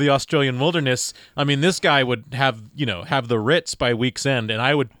middle of the Australian wilderness, I mean, this guy would have the Ritz by week's end, and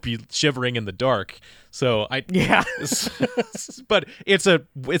I would be shivering in the dark. So but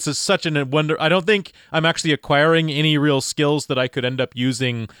it's such a wonder. I don't think I'm actually acquiring any real skills that I could end up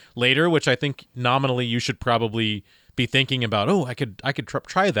using later, which I think nominally you should probably be thinking about. Oh, I could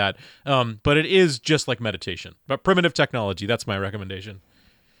try that. But it is just like meditation. But Primitive Technology, that's my recommendation.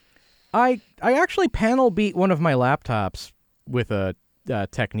 I actually panel beat one of my laptops with a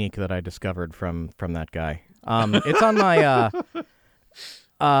technique that I discovered from that guy. It's on my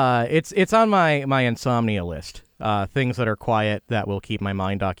it's on my insomnia list. Things that are quiet that will keep my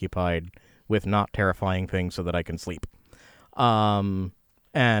mind occupied with not terrifying things so that I can sleep. And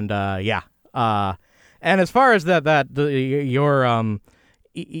as far as your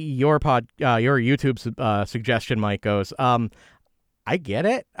YouTube suggestion, Mike, goes, I get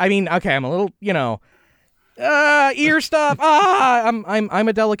it. I mean, okay, I'm a little, ear stuff. I'm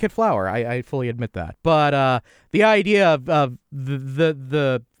a delicate flower. I fully admit that. But the idea of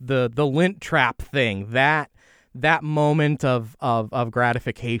the lint trap thing, that moment of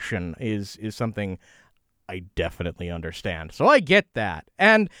gratification is something I definitely understand. So I get that.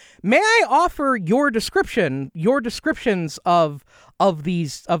 And may I offer your descriptions of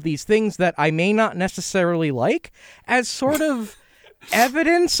these things that I may not necessarily like as sort of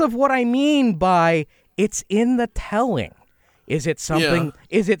evidence of what I mean by it's in the telling. Is it something? Yeah.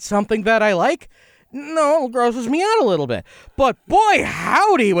 Is it something that I like? No, it grosses me out a little bit. But boy,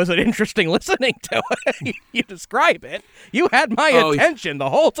 howdy, was it interesting listening to it. You describe it. You had my attention the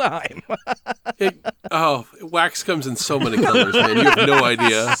whole time. Wax comes in so many colors, man. You have no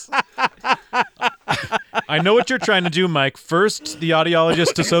idea. I know what you're trying to do, Mike. First, the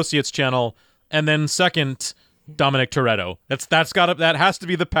Audiologist Associates channel, and then second, Dominic Toretto. That has to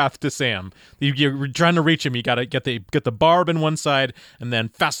be the path to Sam. You're trying to reach him. You got to get the Barb in one side, and then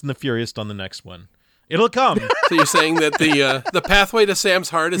Fast and the Furious on the next one. It'll come. So you're saying that the pathway to Sam's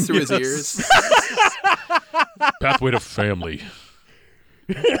heart is through his ears? Pathway to family.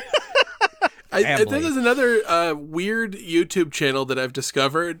 There's another weird YouTube channel that I've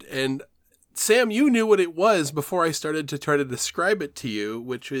discovered, and Sam, you knew what it was before I started to try to describe it to you,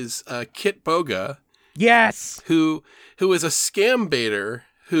 which is Kit Boga. Yes. Who is a scam baiter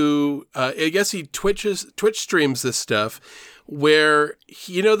who I guess he Twitch streams this stuff where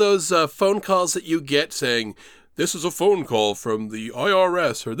those phone calls that you get saying, this is a phone call from the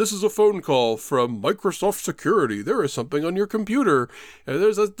IRS, or this is a phone call from Microsoft Security. There is something on your computer.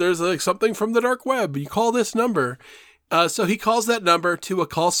 There's something from the dark web. You call this number. So he calls that number to a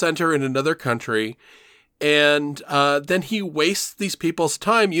call center in another country. And then he wastes these people's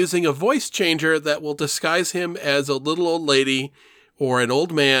time using a voice changer that will disguise him as a little old lady or an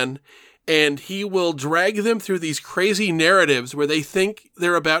old man. And he will drag them through these crazy narratives where they think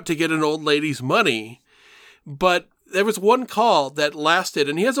they're about to get an old lady's money. But there was one call that lasted,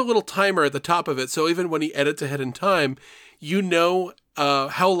 and he has a little timer at the top of it. So even when he edits ahead in time,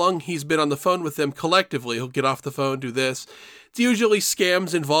 how long he's been on the phone with them collectively. He'll get off the phone, do this. It's usually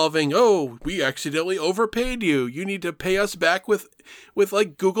scams involving, oh, we accidentally overpaid you. You need to pay us back with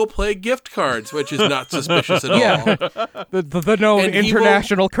like Google Play gift cards, which is not suspicious at all. Yeah, the known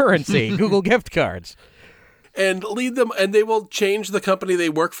international currency, Google gift cards. And lead them, and they will change the company they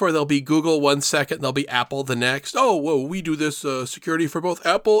work for. They'll be Google one second, they'll be Apple the next. Oh, whoa, we do this security for both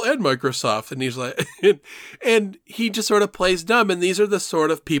Apple and Microsoft. And he's like, and he just sort of plays dumb. And these are the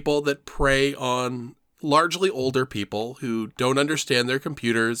sort of people that prey on largely older people who don't understand their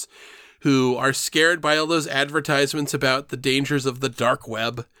computers, who are scared by all those advertisements about the dangers of the dark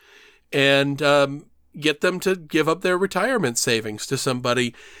web, and get them to give up their retirement savings to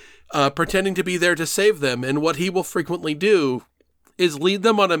somebody pretending to be there to save them. And what he will frequently do is lead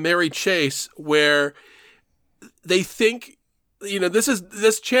them on a merry chase where they think,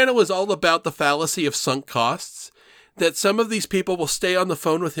 this channel is all about the fallacy of sunk costs, that some of these people will stay on the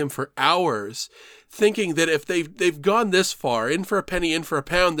phone with him for hours thinking that if they've gone this far, in for a penny, in for a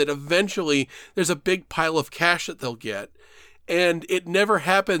pound, that eventually there's a big pile of cash that they'll get. And it never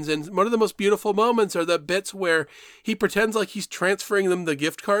happens. And one of the most beautiful moments are the bits where he pretends like he's transferring them the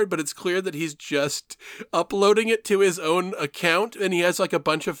gift card, but it's clear that he's just uploading it to his own account. And he has like a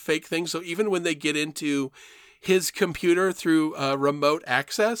bunch of fake things. So even when they get into his computer through remote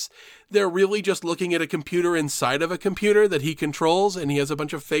access, they're really just looking at a computer inside of a computer that he controls. And he has a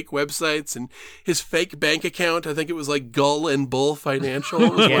bunch of fake websites and his fake bank account. I think it was like Gull and Bull Financial.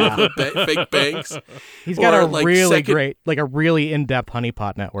 Was one of the fake banks. He's got a really great, like a really in-depth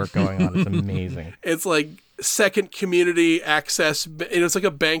honeypot network going on. It's amazing. It's like Second Community Access. It's like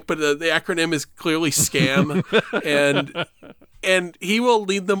a bank, but the acronym is clearly scam. And he will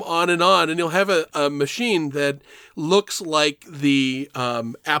lead them on, and he'll have a machine that looks like the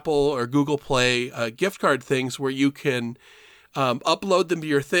Apple or Google Play gift card things where you can upload them to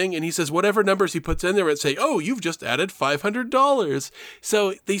your thing. And he says whatever numbers he puts in there, it say, oh, you've just added $500.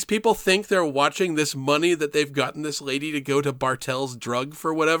 So these people think they're watching this money that they've gotten this lady to go to Bartell's drug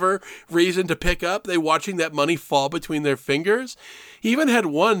for whatever reason to pick up. They're watching that money fall between their fingers. He even had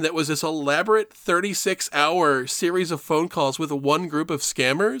one that was this elaborate 36-hour series of phone calls with one group of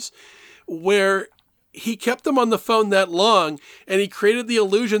scammers where he kept them on the phone that long, and he created the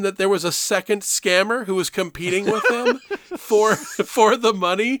illusion that there was a second scammer who was competing with him for the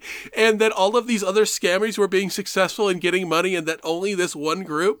money, and that all of these other scammers were being successful in getting money, and that only this one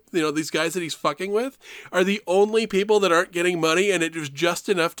group, these guys that he's fucking with, are the only people that aren't getting money, and it was just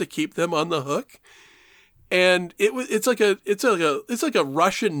enough to keep them on the hook. And it's like a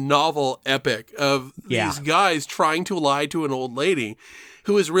Russian novel epic of these guys trying to lie to an old lady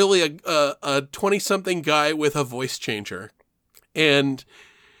who is really a 20-something guy with a voice changer. And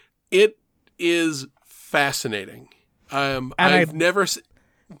it is fascinating. I've never...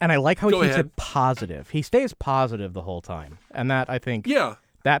 And I like how he keeps it positive. He stays positive the whole time. And that, I think,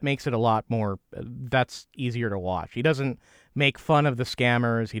 that makes it a lot more... that's easier to watch. He doesn't make fun of the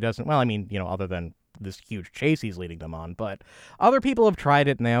scammers. He doesn't... Well, I mean, other than this huge chase he's leading them on. But other people have tried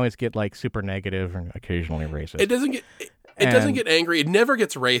it, and they always get, like, super negative and occasionally racist. It doesn't get angry. It never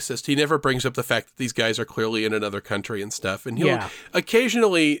gets racist. He never brings up the fact that these guys are clearly in another country and stuff. And he'll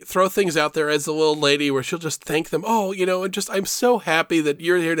occasionally throw things out there as a little lady where she'll just thank them. Oh, I'm so happy that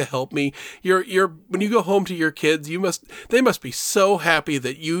you're here to help me. When you go home to your kids, they must be so happy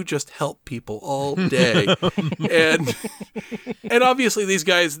that you just help people all day. and obviously these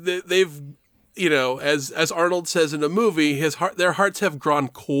guys, they've, as Arnold says in a movie, their hearts have grown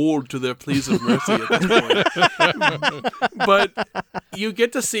cold to their pleas of mercy at this point. But you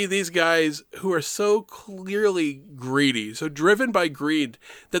get to see these guys who are so clearly greedy, so driven by greed,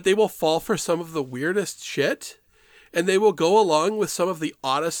 that they will fall for some of the weirdest shit, and they will go along with some of the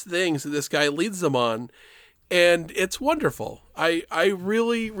oddest things that this guy leads them on. And it's wonderful. I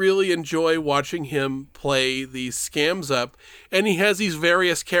really, really enjoy watching him play these scams up. And he has these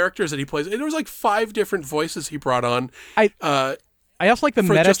various characters that he plays. And there was like 5 different voices he brought on. I also like the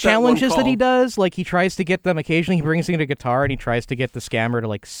meta challenges that he does. Like, he tries to get them, occasionally he brings in a guitar and he tries to get the scammer to,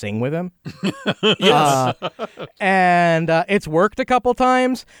 like, sing with him. Yes. And it's worked a couple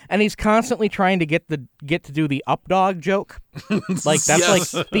times, and he's constantly trying to get to do the up dog joke. Like,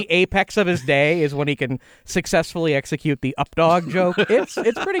 that's like the apex of his day is when he can successfully execute the up dog joke. It's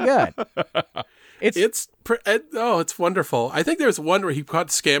pretty good. It's wonderful. I think there's one where he caught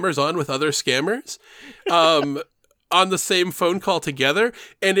scammers on with other scammers. on the same phone call together,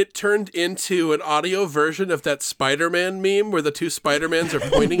 and it turned into an audio version of that Spider-Man meme where the two Spider-Mans are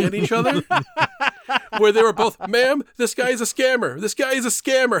pointing at each other, where they were both, ma'am, this guy is a scammer. This guy is a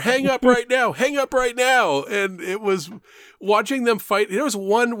scammer. Hang up right now. Hang up right now. And it was watching them fight. There was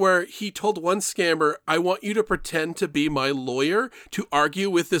one where he told one scammer, I want you to pretend to be my lawyer to argue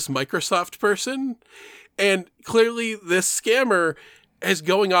with this Microsoft person. And clearly this scammer is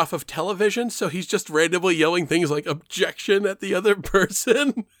going off of television, so he's just randomly yelling things like objection at the other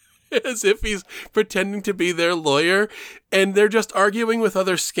person as if he's pretending to be their lawyer. And they're just arguing with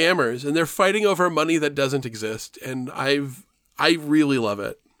other scammers, and they're fighting over money that doesn't exist. And I really love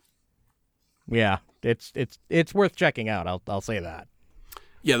it. Yeah, it's worth checking out. I'll say that.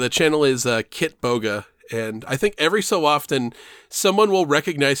 Yeah, the channel is Kit Boga. And I think every so often someone will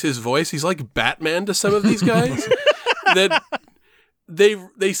recognize his voice. He's like Batman to some of these guys. That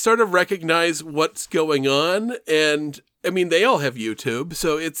they sort of recognize what's going on. And I mean, they all have YouTube,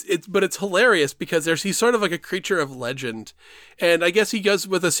 so but it's hilarious because he's sort of like a creature of legend. And I guess he goes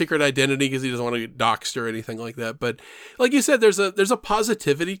with a secret identity because he doesn't want to get doxxed or anything like that. But like you said, there's a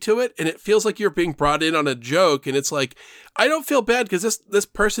positivity to it, and it feels like you're being brought in on a joke. And it's like, I don't feel bad because this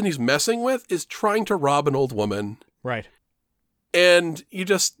person he's messing with is trying to rob an old woman. Right. And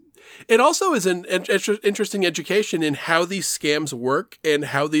it also is an interesting education in how these scams work and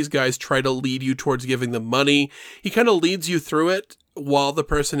how these guys try to lead you towards giving them money. He kind of leads you through it while the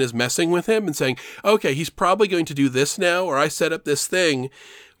person is messing with him and saying, okay, he's probably going to do this now, or I set up this thing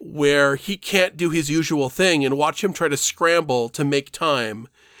where he can't do his usual thing, and watch him try to scramble to make time.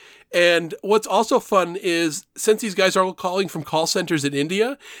 And what's also fun is, since these guys are all calling from call centers in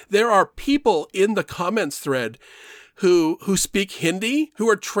India, there are people in the comments thread who speak Hindi, who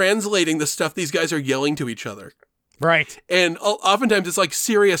are translating the stuff these guys are yelling to each other. Right. And oftentimes it's like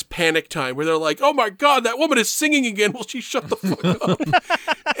serious panic time where they're like, oh my God, that woman is singing again. Will she shut the fuck up?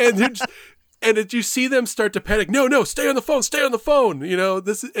 And you see them start to panic. No, stay on the phone. You know,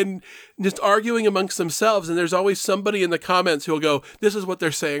 and just arguing amongst themselves. And there's always somebody in the comments who'll go, this is what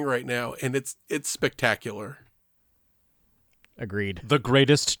they're saying right now. And it's spectacular. Agreed. The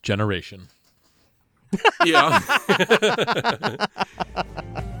greatest generation. Yeah.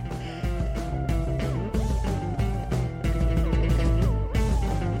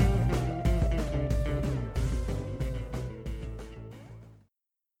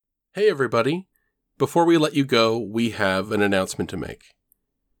 Hey everybody. Before we let you go, we have an announcement to make.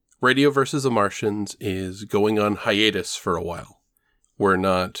 Radio vs. the Martians is going on hiatus for a while. We're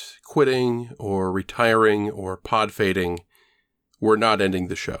not quitting or retiring or pod fading. We're not ending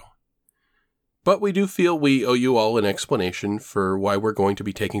the show. But we do feel we owe you all an explanation for why we're going to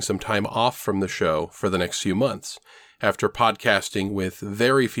be taking some time off from the show for the next few months, after podcasting with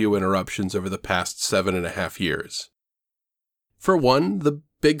very few interruptions over the past 7.5 years. For one, the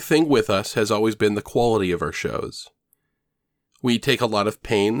big thing with us has always been the quality of our shows. We take a lot of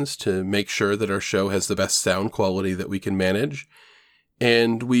pains to make sure that our show has the best sound quality that we can manage,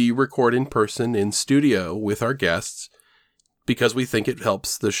 and we record in person in studio with our guests because we think it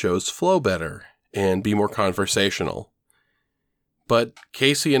helps the shows flow better and be more conversational. But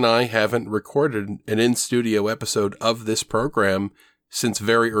Casey and I haven't recorded an in-studio episode of this program since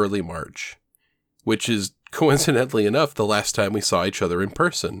very early March, which is, coincidentally enough, the last time we saw each other in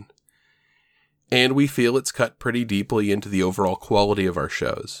person. And we feel it's cut pretty deeply into the overall quality of our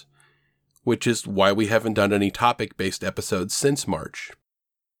shows, which is why we haven't done any topic-based episodes since March.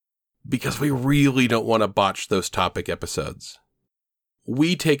 Because we really don't want to botch those topic episodes.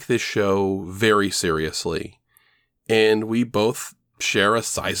 We take this show very seriously, and we both share a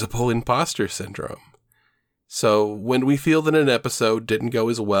sizable imposter syndrome. So when we feel that an episode didn't go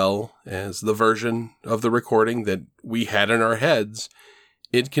as well as the version of the recording that we had in our heads,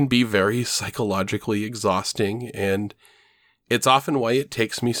 it can be very psychologically exhausting, and it's often why it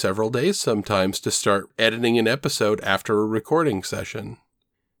takes me several days sometimes to start editing an episode after a recording session.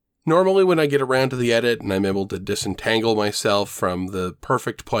 Normally when I get around to the edit and I'm able to disentangle myself from the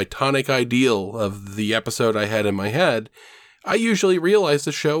perfect platonic ideal of the episode I had in my head, I usually realize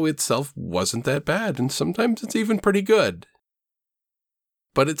the show itself wasn't that bad, and sometimes it's even pretty good.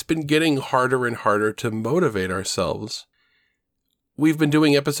 But it's been getting harder and harder to motivate ourselves. We've been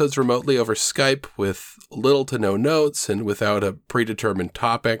doing episodes remotely over Skype with little to no notes and without a predetermined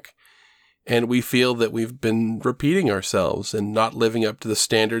topic, and we feel that we've been repeating ourselves and not living up to the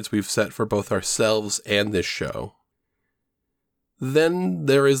standards we've set for both ourselves and this show. Then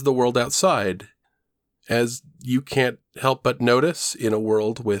there is the world outside. As you can't help but notice, in a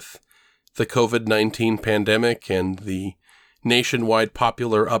world with the COVID-19 pandemic and the nationwide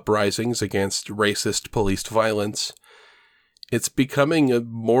popular uprisings against racist policed violence, It's becoming a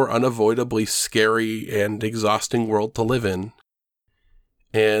more unavoidably scary and exhausting world to live in.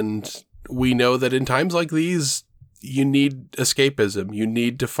 And we know that in times like these, you need escapism. You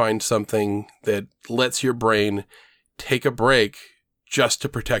need to find something that lets your brain take a break just to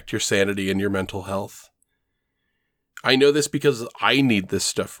protect your sanity and your mental health. I know this because I need this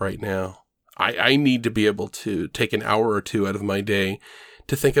stuff right now. I need to be able to take an hour or two out of my day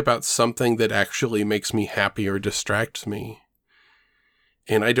to think about something that actually makes me happy or distracts me.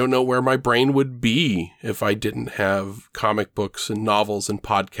 And I don't know where my brain would be if I didn't have comic books and novels and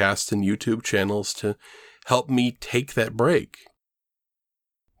podcasts and YouTube channels to help me take that break.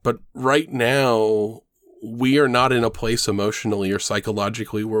 But right now, we are not in a place emotionally or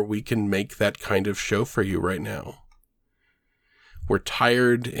psychologically where we can make that kind of show for you right now. We're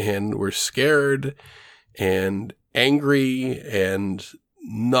tired and we're scared and angry and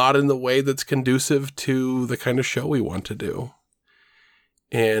not in the way that's conducive to the kind of show we want to do.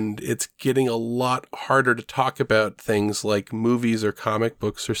 And it's getting a lot harder to talk about things like movies or comic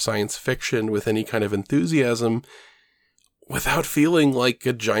books or science fiction with any kind of enthusiasm without feeling like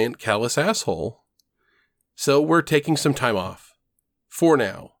a giant callous asshole. So we're taking some time off for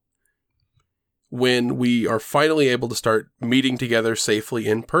now. When we are finally able to start meeting together safely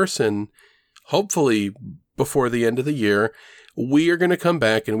in person, hopefully before the end of the year, we are going to come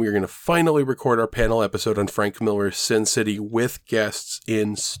back and we are going to finally record our panel episode on Frank Miller's Sin City with guests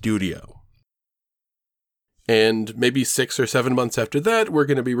in studio. And maybe 6 or 7 months after that, we're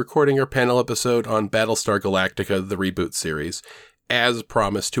going to be recording our panel episode on Battlestar Galactica, the reboot series, as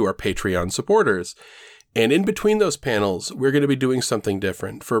promised to our Patreon supporters. And in between those panels, we're going to be doing something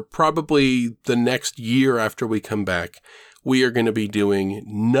different. For probably the next year after we come back, we are going to be doing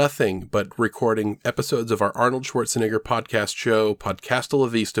nothing but recording episodes of our Arnold Schwarzenegger podcast show, Podcasta La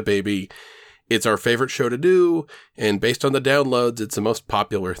Vista, baby. It's our favorite show to do, and based on the downloads, it's the most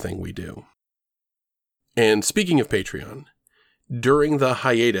popular thing we do. And speaking of Patreon, during the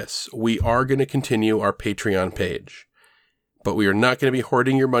hiatus, we are going to continue our Patreon page. But we are not going to be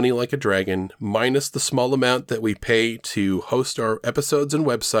hoarding your money like a dragon, minus the small amount that we pay to host our episodes and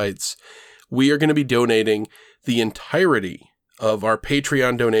websites. We are going to be donating the entirety of our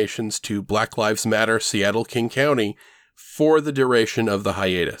Patreon donations to Black Lives Matter Seattle King County for the duration of the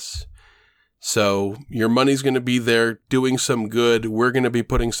hiatus. So your money's going to be there doing some good. We're going to be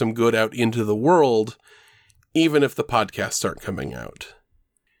putting some good out into the world, even if the podcasts aren't coming out.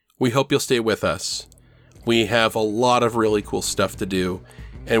 We hope you'll stay with us. We have a lot of really cool stuff to do,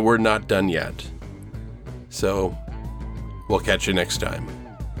 and we're not done yet. So, we'll catch you next time.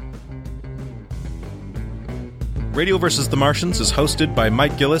 Radio vs. the Martians is hosted by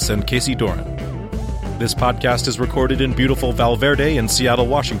Mike Gillis and Casey Doran. This podcast is recorded in beautiful Valverde in Seattle,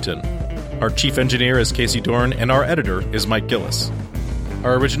 Washington. Our chief engineer is Casey Doran, and our editor is Mike Gillis.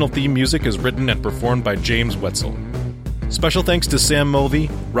 Our original theme music is written and performed by James Wetzel. Special thanks to Sam Mulvey,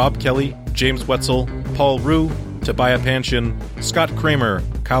 Rob Kelly, James Wetzel, Paul Rue, Tobiah Panshin, Scott Kramer,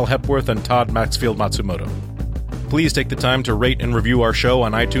 Kyle Hepworth, and Todd Maxfield Matsumoto. Please take the time to rate and review our show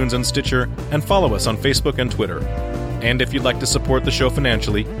on iTunes and Stitcher, and follow us on Facebook and Twitter. And if you'd like to support the show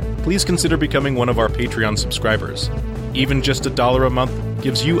financially, please consider becoming one of our Patreon subscribers. Even just $1 a month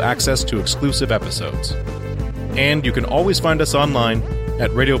gives you access to exclusive episodes. And you can always find us online at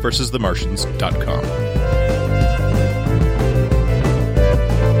radioversusthemartians.com.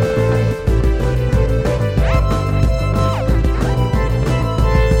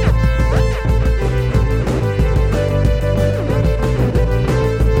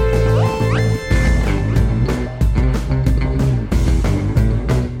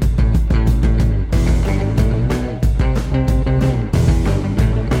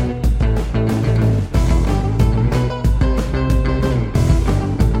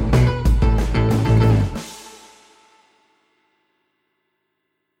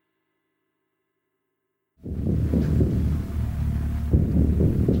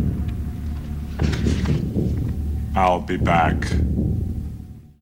 I'll be back.